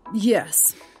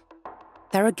 Yes.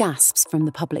 There are gasps from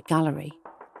the public gallery.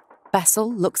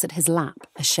 Bessel looks at his lap,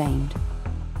 ashamed.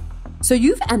 So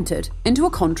you've entered into a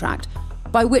contract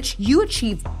by which you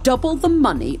achieve double the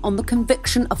money on the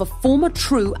conviction of a former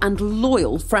true and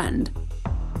loyal friend.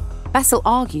 Bessel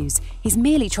argues he's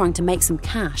merely trying to make some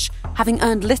cash, having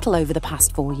earned little over the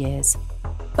past 4 years.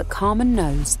 But Carmen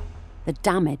knows the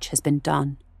damage has been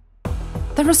done.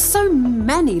 There are so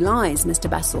many lies, Mr.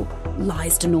 Bessel.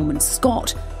 Lies to Norman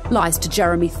Scott, lies to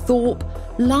Jeremy Thorpe,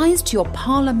 lies to your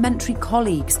parliamentary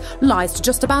colleagues, lies to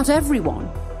just about everyone.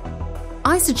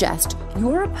 I suggest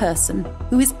you're a person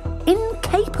who is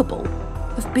incapable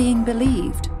of being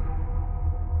believed.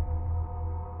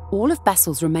 All of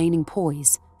Bessel's remaining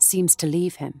poise seems to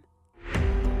leave him.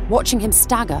 Watching him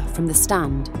stagger from the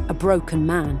stand, a broken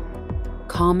man,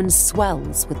 Carmen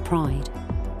swells with pride.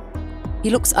 He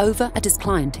looks over at his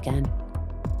client again.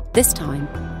 This time,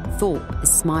 Thorpe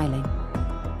is smiling.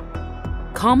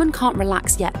 Carmen can't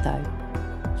relax yet, though.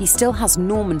 He still has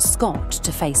Norman Scott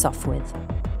to face off with.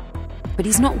 But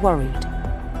he's not worried.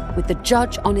 With the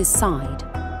judge on his side,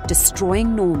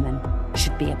 destroying Norman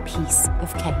should be a piece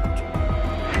of cake.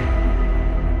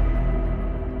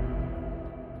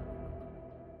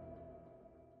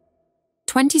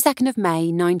 May 22nd,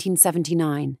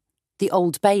 1979, the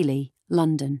Old Bailey,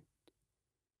 London.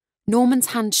 Norman's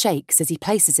hand shakes as he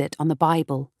places it on the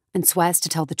Bible and swears to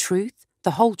tell the truth,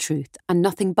 the whole truth, and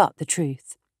nothing but the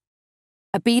truth.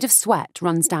 A bead of sweat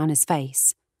runs down his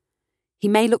face. He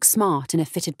may look smart in a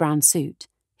fitted brown suit,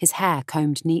 his hair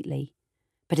combed neatly,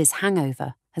 but his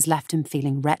hangover has left him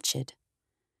feeling wretched.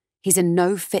 He's in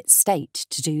no fit state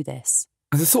to do this.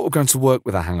 And the thought of going to work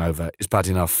with a hangover is bad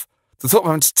enough. The thought of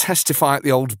having to testify at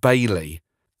the Old Bailey.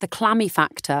 The clammy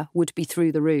factor would be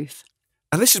through the roof.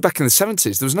 And this is back in the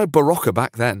 70s. There was no Barocca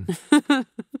back then.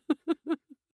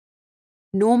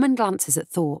 Norman glances at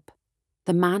Thorpe.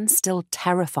 The man still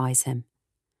terrifies him.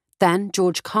 Then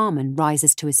George Carmen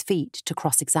rises to his feet to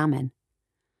cross-examine.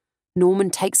 Norman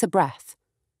takes a breath,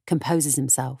 composes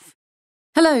himself.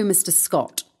 Hello, Mr.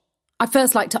 Scott. I'd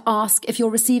first like to ask if you're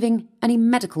receiving any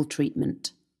medical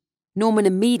treatment. Norman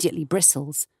immediately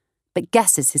bristles, but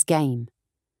guesses his game.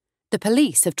 The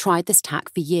police have tried this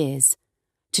tack for years,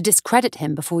 to discredit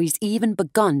him before he's even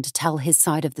begun to tell his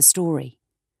side of the story.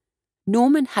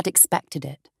 Norman had expected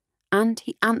it, and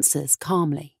he answers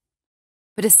calmly.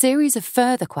 But a series of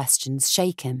further questions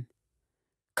shake him.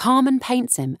 Carmen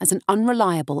paints him as an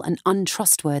unreliable and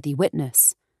untrustworthy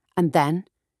witness, and then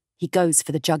he goes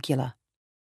for the jugular.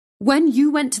 When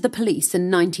you went to the police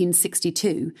in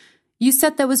 1962, you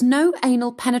said there was no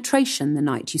anal penetration the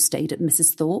night you stayed at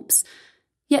Mrs. Thorpe's,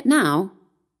 yet now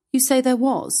you say there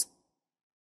was.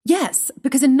 Yes,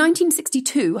 because in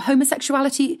 1962,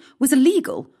 homosexuality was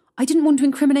illegal. I didn't want to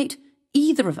incriminate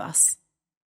either of us.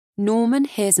 Norman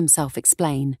hears himself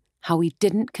explain how he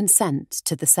didn't consent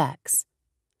to the sex.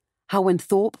 How when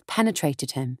Thorpe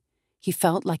penetrated him, he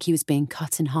felt like he was being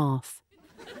cut in half.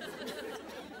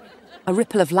 A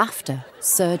ripple of laughter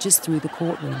surges through the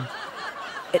courtroom.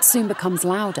 It soon becomes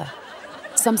louder,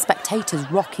 some spectators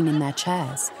rocking in their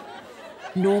chairs.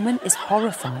 Norman is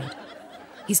horrified.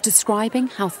 He's describing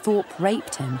how Thorpe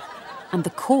raped him, and the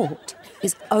court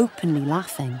is openly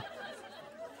laughing.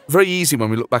 Very easy when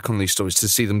we look back on these stories to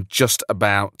see them just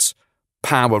about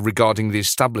power regarding the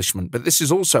establishment, but this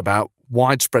is also about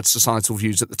widespread societal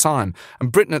views at the time.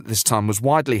 And Britain at this time was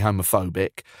widely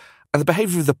homophobic, and the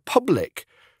behaviour of the public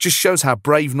just shows how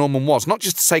brave Norman was, not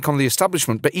just to take on the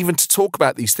establishment, but even to talk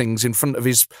about these things in front of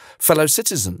his fellow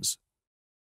citizens.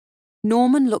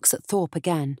 Norman looks at Thorpe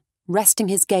again, resting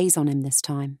his gaze on him this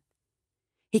time.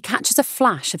 He catches a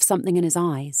flash of something in his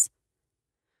eyes.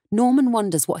 Norman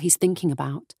wonders what he's thinking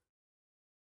about.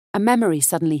 A memory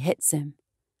suddenly hits him.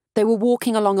 They were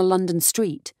walking along a London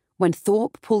street when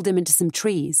Thorpe pulled him into some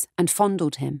trees and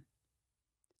fondled him.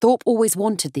 Thorpe always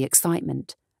wanted the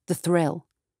excitement, the thrill.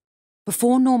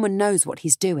 Before Norman knows what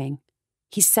he's doing,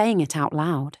 he's saying it out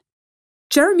loud.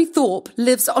 Jeremy Thorpe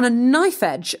lives on a knife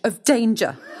edge of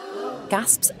danger.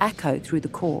 Gasps echo through the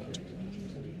court.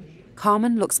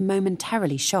 Carmen looks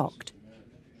momentarily shocked.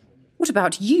 What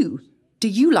about you? Do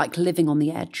you like living on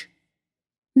the edge?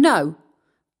 No,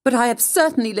 but I have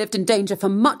certainly lived in danger for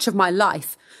much of my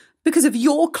life because of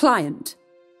your client.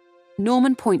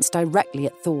 Norman points directly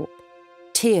at Thorpe.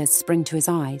 Tears spring to his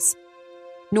eyes.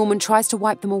 Norman tries to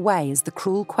wipe them away as the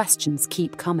cruel questions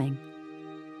keep coming.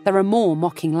 There are more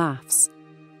mocking laughs.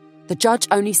 The judge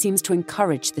only seems to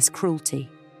encourage this cruelty.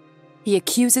 He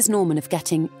accuses Norman of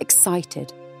getting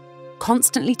excited,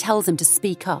 constantly tells him to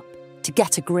speak up, to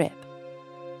get a grip.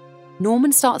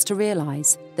 Norman starts to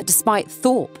realise that despite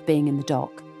Thorpe being in the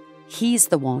dock, he's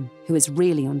the one who is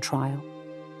really on trial.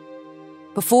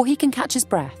 Before he can catch his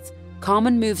breath,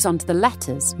 Carmen moves on to the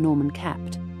letters Norman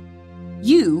kept.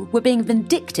 You were being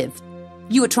vindictive.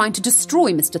 You were trying to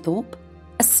destroy Mr. Thorpe,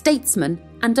 a statesman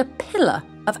and a pillar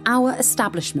of our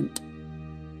establishment.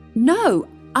 No,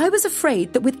 I was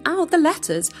afraid that without the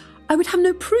letters, I would have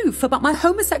no proof about my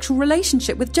homosexual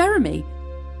relationship with Jeremy.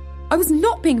 I was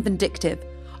not being vindictive.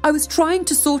 I was trying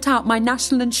to sort out my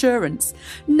national insurance.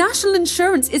 National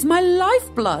insurance is my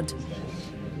lifeblood.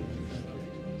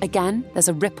 Again, there's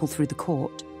a ripple through the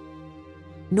court.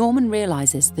 Norman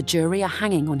realises the jury are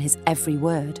hanging on his every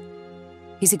word.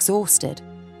 He's exhausted,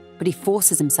 but he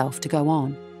forces himself to go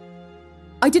on.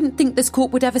 I didn't think this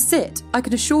court would ever sit, I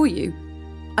can assure you.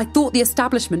 I thought the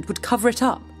establishment would cover it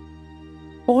up.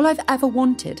 All I've ever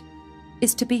wanted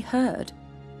is to be heard.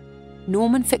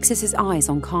 Norman fixes his eyes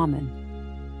on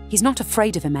Carmen. He's not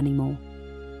afraid of him anymore.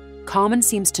 Carmen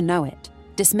seems to know it,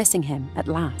 dismissing him at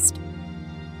last.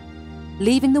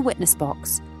 Leaving the witness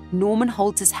box, Norman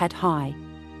holds his head high.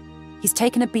 He's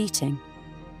taken a beating,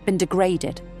 been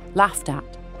degraded, laughed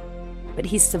at, but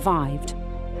he's survived.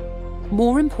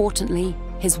 More importantly,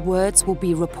 his words will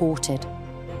be reported.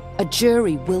 A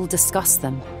jury will discuss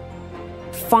them.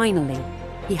 Finally,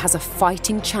 he has a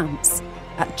fighting chance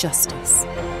at justice.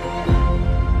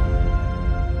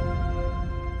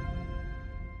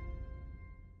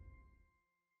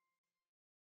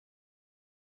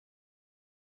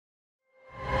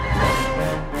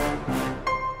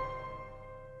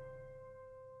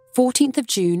 June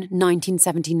 14th,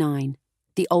 1979,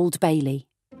 the Old Bailey.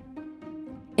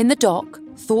 In the dock,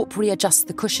 Thorpe readjusts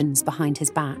the cushions behind his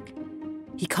back.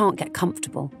 He can't get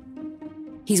comfortable.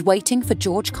 He's waiting for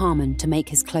George Carmen to make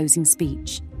his closing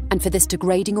speech and for this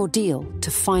degrading ordeal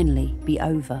to finally be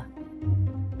over.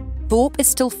 Thorpe is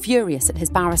still furious at his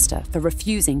barrister for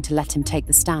refusing to let him take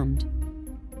the stand.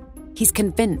 He's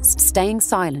convinced staying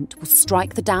silent will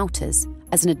strike the doubters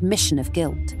as an admission of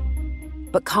guilt.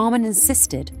 But Carmen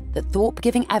insisted that Thorpe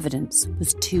giving evidence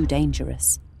was too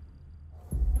dangerous.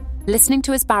 Listening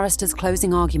to his barrister's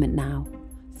closing argument now,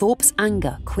 Thorpe's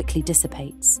anger quickly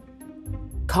dissipates.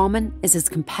 Carmen is as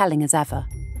compelling as ever.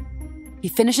 He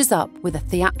finishes up with a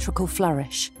theatrical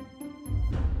flourish.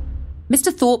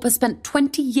 Mr. Thorpe has spent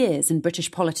 20 years in British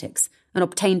politics and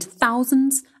obtained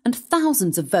thousands and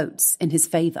thousands of votes in his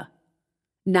favour.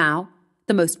 Now,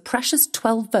 the most precious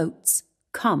 12 votes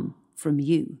come from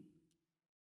you.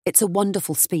 It's a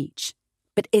wonderful speech,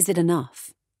 but is it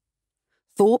enough?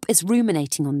 Thorpe is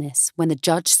ruminating on this when the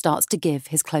judge starts to give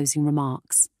his closing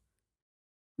remarks.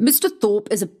 Mr. Thorpe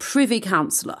is a Privy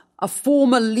Councillor, a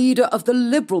former leader of the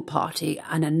Liberal Party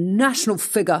and a national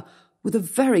figure with a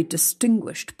very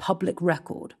distinguished public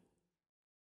record.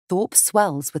 Thorpe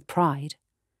swells with pride.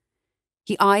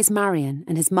 He eyes Marion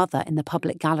and his mother in the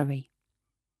public gallery.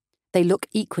 They look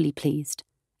equally pleased,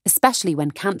 especially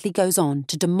when Cantley goes on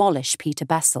to demolish Peter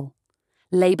Bessel,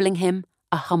 labelling him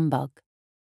a humbug.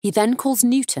 He then calls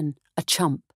Newton a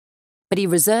chump. but he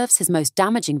reserves his most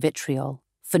damaging vitriol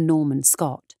for Norman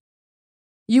Scott.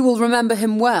 You will remember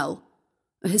him well.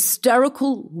 A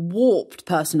hysterical, warped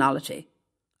personality,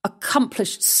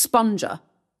 accomplished sponger,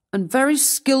 and very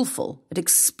skillful at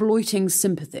exploiting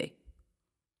sympathy.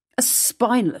 A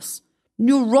spineless,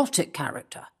 neurotic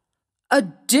character,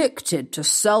 addicted to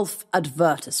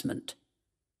self-advertisement.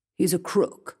 He's a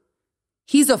crook.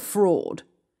 He's a fraud.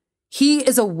 He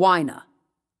is a whiner.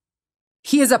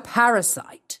 He is a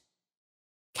parasite.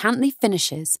 Cantley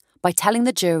finishes by telling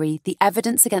the jury the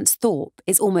evidence against Thorpe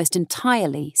is almost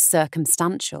entirely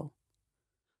circumstantial.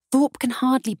 Thorpe can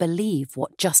hardly believe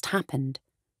what just happened.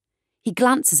 He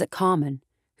glances at Carmen,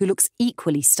 who looks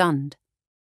equally stunned.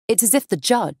 It's as if the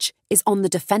judge is on the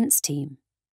defence team.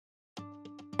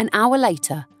 An hour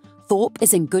later, Thorpe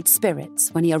is in good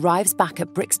spirits when he arrives back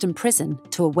at Brixton Prison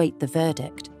to await the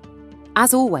verdict.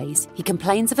 As always, he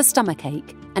complains of a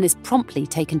stomachache and is promptly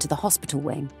taken to the hospital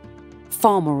wing,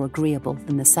 far more agreeable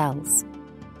than the cells.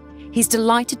 He's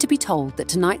delighted to be told that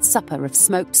tonight's supper of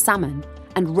smoked salmon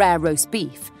and rare roast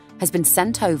beef has been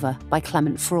sent over by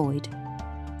Clement Freud.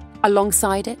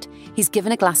 Alongside it, he's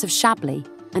given a glass of Chablis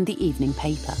and the evening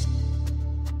paper.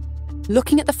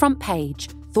 Looking at the front page,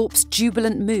 Thorpe's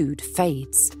jubilant mood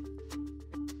fades.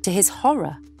 To his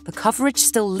horror, the coverage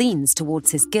still leans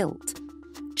towards his guilt,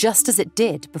 just as it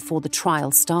did before the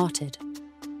trial started.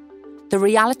 The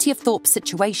reality of Thorpe's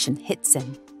situation hits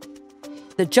him.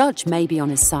 The judge may be on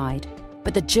his side,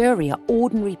 but the jury are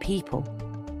ordinary people.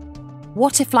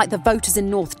 What if, like the voters in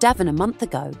North Devon a month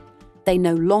ago, they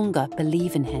no longer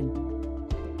believe in him?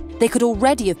 They could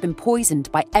already have been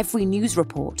poisoned by every news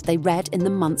report they read in the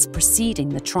months preceding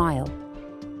the trial.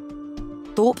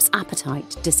 Thorpe's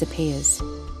appetite disappears.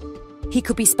 He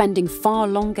could be spending far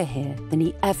longer here than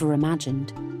he ever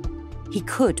imagined. He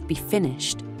could be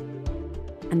finished.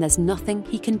 And there's nothing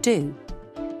he can do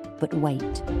but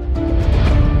wait.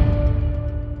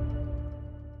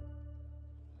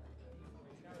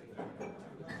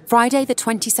 Friday the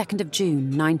 22nd of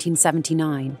June,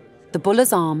 1979, the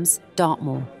Buller's Arms,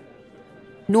 Dartmoor.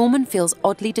 Norman feels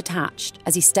oddly detached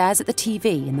as he stares at the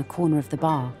TV in the corner of the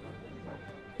bar.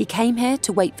 He came here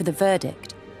to wait for the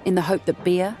verdict in the hope that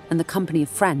beer and the company of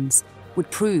friends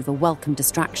would prove a welcome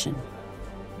distraction.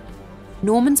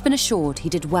 Norman's been assured he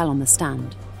did well on the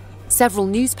stand. Several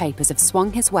newspapers have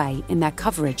swung his way in their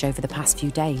coverage over the past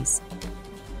few days.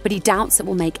 But he doubts it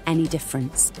will make any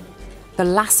difference. The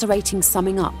lacerating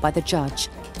summing up by the judge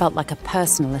felt like a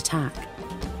personal attack.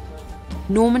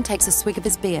 Norman takes a swig of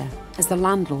his beer as the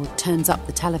landlord turns up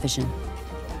the television.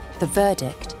 The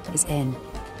verdict is in.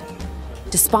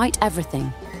 Despite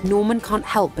everything, Norman can't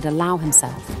help but allow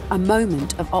himself a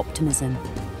moment of optimism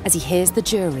as he hears the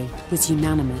jury was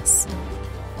unanimous.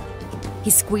 He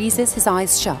squeezes his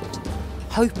eyes shut,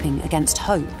 hoping against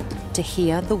hope to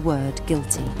hear the word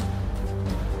guilty.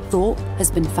 Thorpe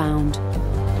has been found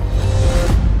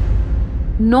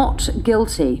not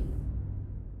guilty.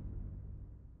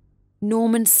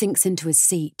 Norman sinks into his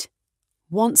seat.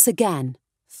 Once again,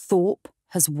 Thorpe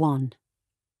has won.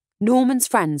 Norman's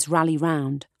friends rally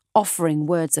round, offering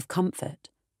words of comfort.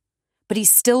 But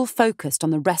he's still focused on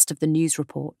the rest of the news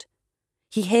report.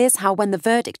 He hears how when the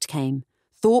verdict came,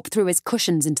 Thorpe threw his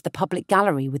cushions into the public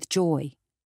gallery with joy.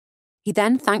 He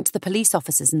then thanked the police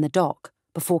officers in the dock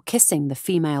before kissing the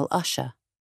female usher.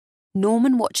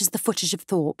 Norman watches the footage of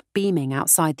Thorpe beaming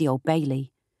outside the Old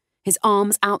Bailey, his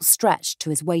arms outstretched to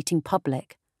his waiting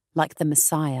public, like the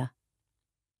Messiah.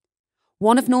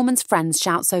 One of Norman's friends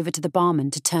shouts over to the barman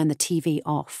to turn the TV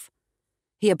off.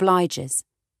 He obliges,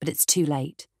 but it's too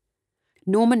late.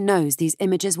 Norman knows these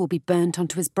images will be burnt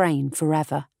onto his brain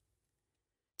forever.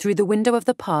 Through the window of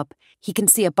the pub, he can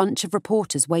see a bunch of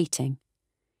reporters waiting.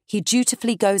 He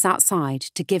dutifully goes outside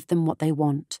to give them what they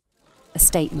want, a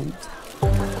statement.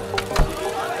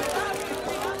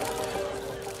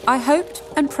 I hoped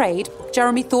and prayed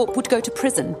Jeremy Thorpe would go to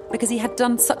prison because he had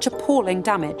done such appalling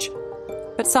damage.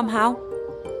 But somehow,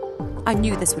 I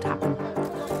knew this would happen.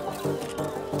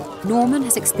 Norman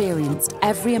has experienced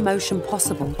every emotion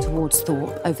possible towards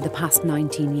Thorpe over the past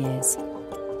 19 years.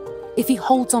 If he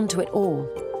holds on to it all,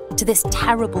 to this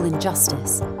terrible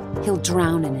injustice, he'll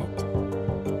drown in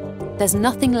it. There's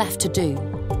nothing left to do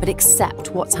but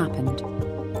accept what's happened.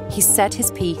 He's said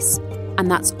his piece, and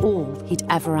that's all he'd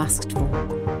ever asked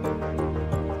for.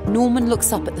 Norman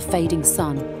looks up at the fading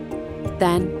sun,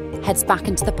 then heads back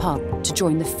into the pub to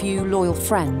join the few loyal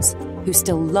friends who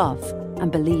still love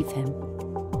and believe him.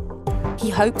 He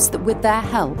hopes that with their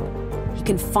help, he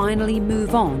can finally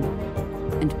move on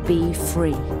and be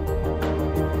free.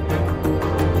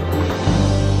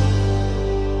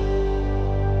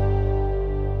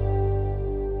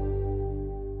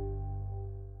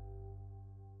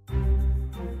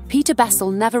 Peter Bessel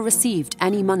never received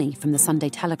any money from the Sunday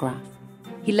Telegraph.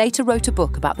 He later wrote a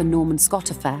book about the Norman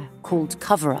Scott affair called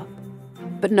Cover Up,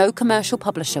 but no commercial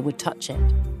publisher would touch it.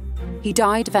 He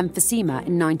died of emphysema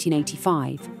in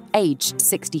 1985, aged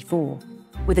 64,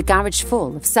 with a garage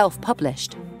full of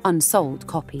self-published, unsold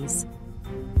copies.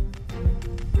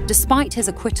 Despite his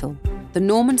acquittal, the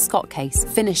Norman Scott case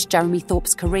finished Jeremy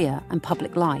Thorpe's career and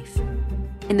public life.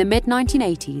 In the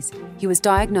mid-1980s, he was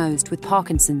diagnosed with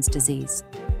Parkinson's disease.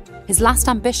 His last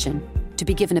ambition, to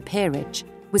be given a peerage,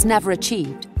 was never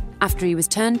achieved after he was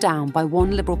turned down by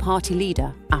one Liberal Party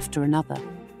leader after another.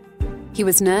 He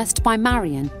was nursed by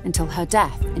Marion until her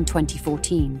death in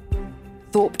 2014.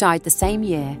 Thorpe died the same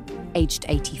year, aged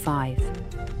 85.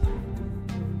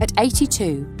 At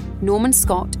 82, Norman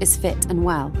Scott is fit and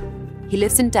well. He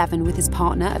lives in Devon with his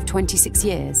partner of 26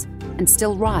 years and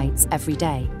still rides every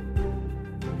day.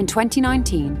 In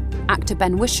 2019, actor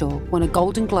Ben Whishaw won a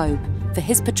Golden Globe for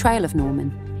his portrayal of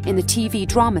Norman in the TV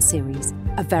drama series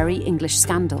A Very English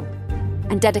Scandal,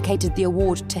 and dedicated the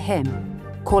award to him,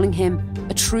 calling him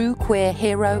a true queer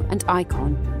hero and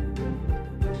icon.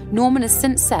 Norman has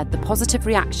since said the positive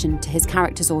reaction to his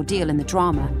character's ordeal in the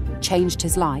drama changed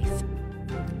his life.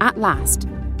 At last,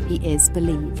 he is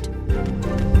believed.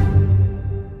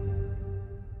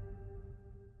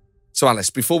 So, Alice,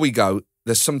 before we go,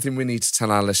 there's something we need to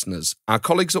tell our listeners. Our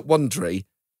colleagues at Wondery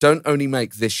don't only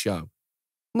make this show.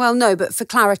 Well, no, but for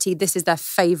clarity, this is their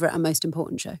favourite and most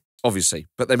important show. Obviously,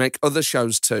 but they make other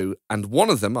shows too, and one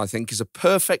of them, I think, is a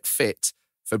perfect fit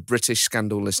for British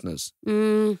Scandal listeners.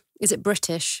 Is it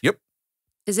British? Yep.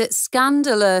 Is it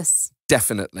scandalous?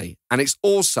 Definitely. And it's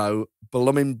also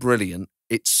blooming brilliant.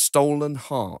 It's Stolen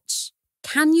Hearts.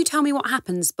 Can you tell me what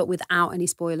happens, but without any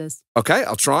spoilers? OK,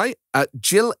 I'll try.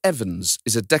 Jill Evans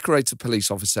is a decorated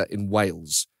police officer in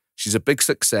Wales. She's a big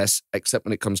success, except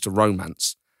when it comes to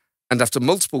romance. And after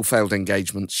multiple failed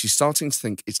engagements, she's starting to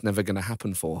think it's never going to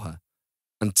happen for her.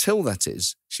 Until, that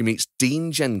is, she meets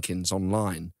Dean Jenkins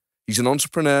online. He's an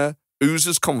entrepreneur,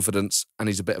 oozes confidence, and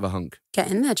he's a bit of a hunk. Get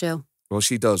in there, Jill. Well,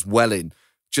 she does, well in.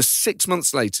 Just 6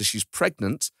 months later, she's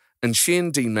pregnant, and she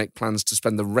and Dean make plans to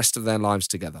spend the rest of their lives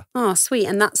together. Oh, sweet.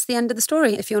 And that's the end of the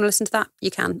story. If you want to listen to that,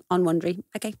 you can on Wondery.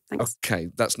 OK, thanks. OK,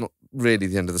 that's not really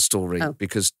the end of the story, Oh.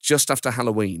 because just after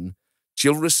Halloween,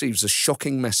 Jill receives a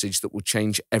shocking message that will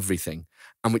change everything,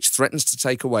 and which threatens to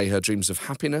take away her dreams of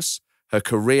happiness, her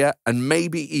career, and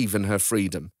maybe even her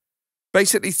freedom.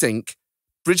 Basically think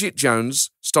Bridget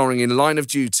Jones, starring in Line of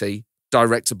Duty,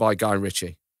 directed by Guy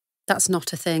Ritchie. That's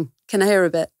not a thing. Can I hear a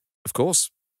bit? Of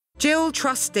course. Jill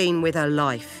trusts Dean with her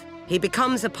life. He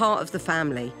becomes a part of the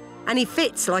family, and he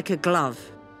fits like a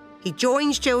glove. He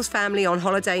joins Jill's family on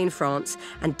holiday in France,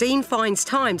 and Dean finds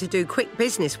time to do quick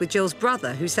business with Jill's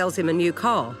brother, who sells him a new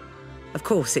car. Of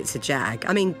course, it's a Jag.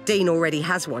 I mean, Dean already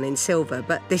has one in silver,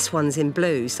 but this one's in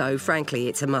blue, so frankly,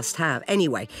 it's a must-have.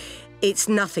 Anyway, it's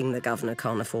nothing the governor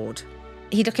can't afford.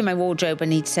 He'd look in my wardrobe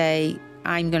and he'd say,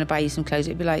 I'm going to buy you some clothes.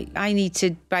 It'd be like, I need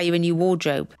to buy you a new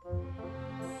wardrobe.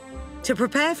 To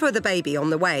prepare for the baby on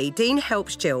the way, Dean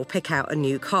helps Jill pick out a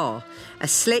new car, a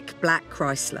slick black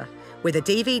Chrysler, with a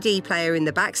DVD player in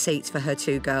the back seats for her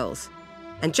two girls.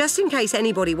 And just in case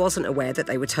anybody wasn't aware that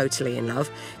they were totally in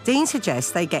love, Dean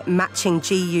suggests they get matching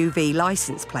GUV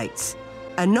licence plates,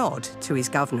 a nod to his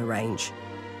governor range.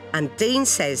 And Dean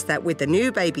says that with the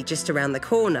new baby just around the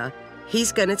corner,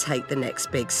 he's going to take the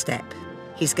next big step.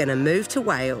 He's going to move to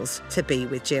Wales to be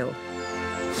with Jill.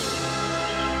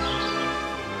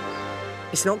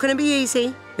 It's not going to be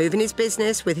easy, moving his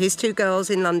business with his two girls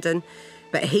in London,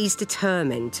 but he's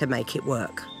determined to make it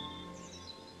work.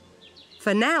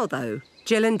 For now, though,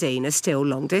 Jill and Dean are still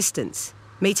long distance,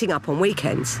 meeting up on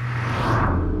weekends.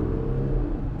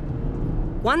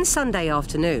 One Sunday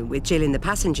afternoon, with Jill in the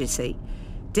passenger seat,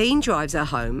 Dean drives her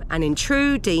home, and in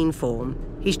true Dean form,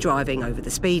 he's driving over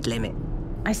the speed limit.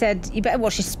 I said, you better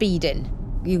watch your speeding.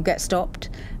 You get stopped.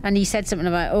 And he said something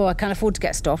about, I can't afford to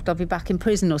get stopped. I'll be back in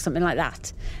prison or something like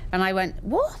that. And I went,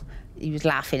 what? He was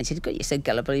laughing. He said, God, you're so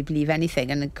gullible, you believe anything.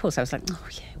 And of course I was like, oh,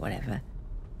 yeah, whatever.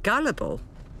 Gullible?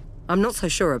 I'm not so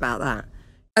sure about that.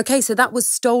 OK, so that was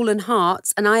Stolen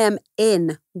Hearts, and I am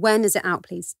in. When is it out,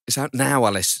 please? It's out now,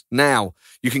 Alice. Now.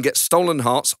 You can get Stolen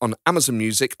Hearts on Amazon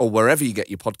Music or wherever you get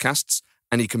your podcasts,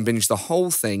 and you can binge the whole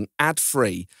thing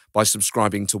ad-free by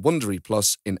subscribing to Wondery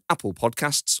Plus in Apple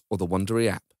Podcasts or the Wondery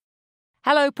app.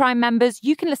 Hello, Prime members.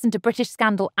 You can listen to British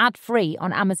Scandal ad-free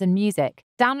on Amazon Music.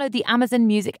 Download the Amazon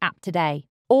Music app today.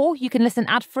 Or you can listen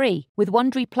ad-free with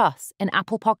Wondery Plus in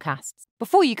Apple Podcasts.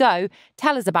 Before you go,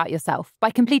 tell us about yourself by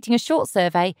completing a short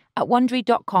survey at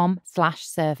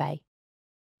wondery.com/survey.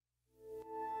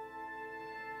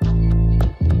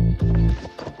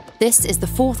 This is the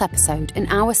 4th episode in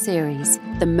our series,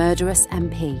 The Murderous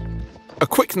MP. A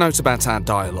quick note about our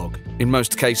dialogue. In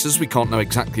most cases, we can't know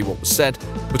exactly what was said,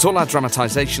 but all our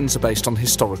dramatisations are based on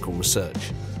historical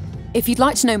research. If you'd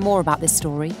like to know more about this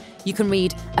story, you can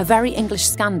read A Very English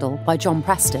Scandal by John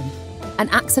Preston, An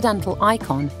Accidental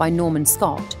Icon by Norman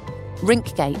Scott,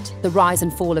 Rinkgate, The Rise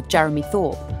and Fall of Jeremy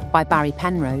Thorpe by Barry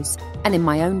Penrose, and In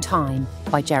My Own Time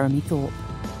by Jeremy Thorpe.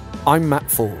 I'm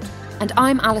Matt Ford. And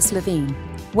I'm Alice Levine.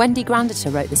 Wendy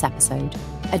Granditer wrote this episode.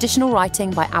 Additional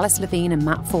writing by Alice Levine and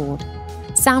Matt Ford.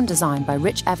 Sound design by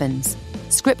Rich Evans.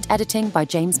 Script editing by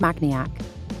James Magniak.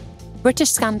 British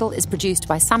Scandal is produced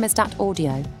by Samizdat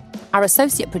Audio. Our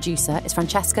associate producer is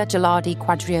Francesca Gilardi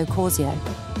Quadrio Corsio.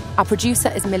 Our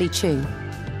producer is Millie Chu.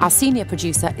 Our senior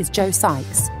producer is Joe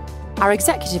Sykes. Our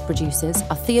executive producers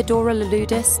are Theodora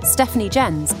Laludis, Stephanie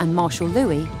Jens and Marshall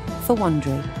Louis for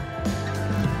Wondery.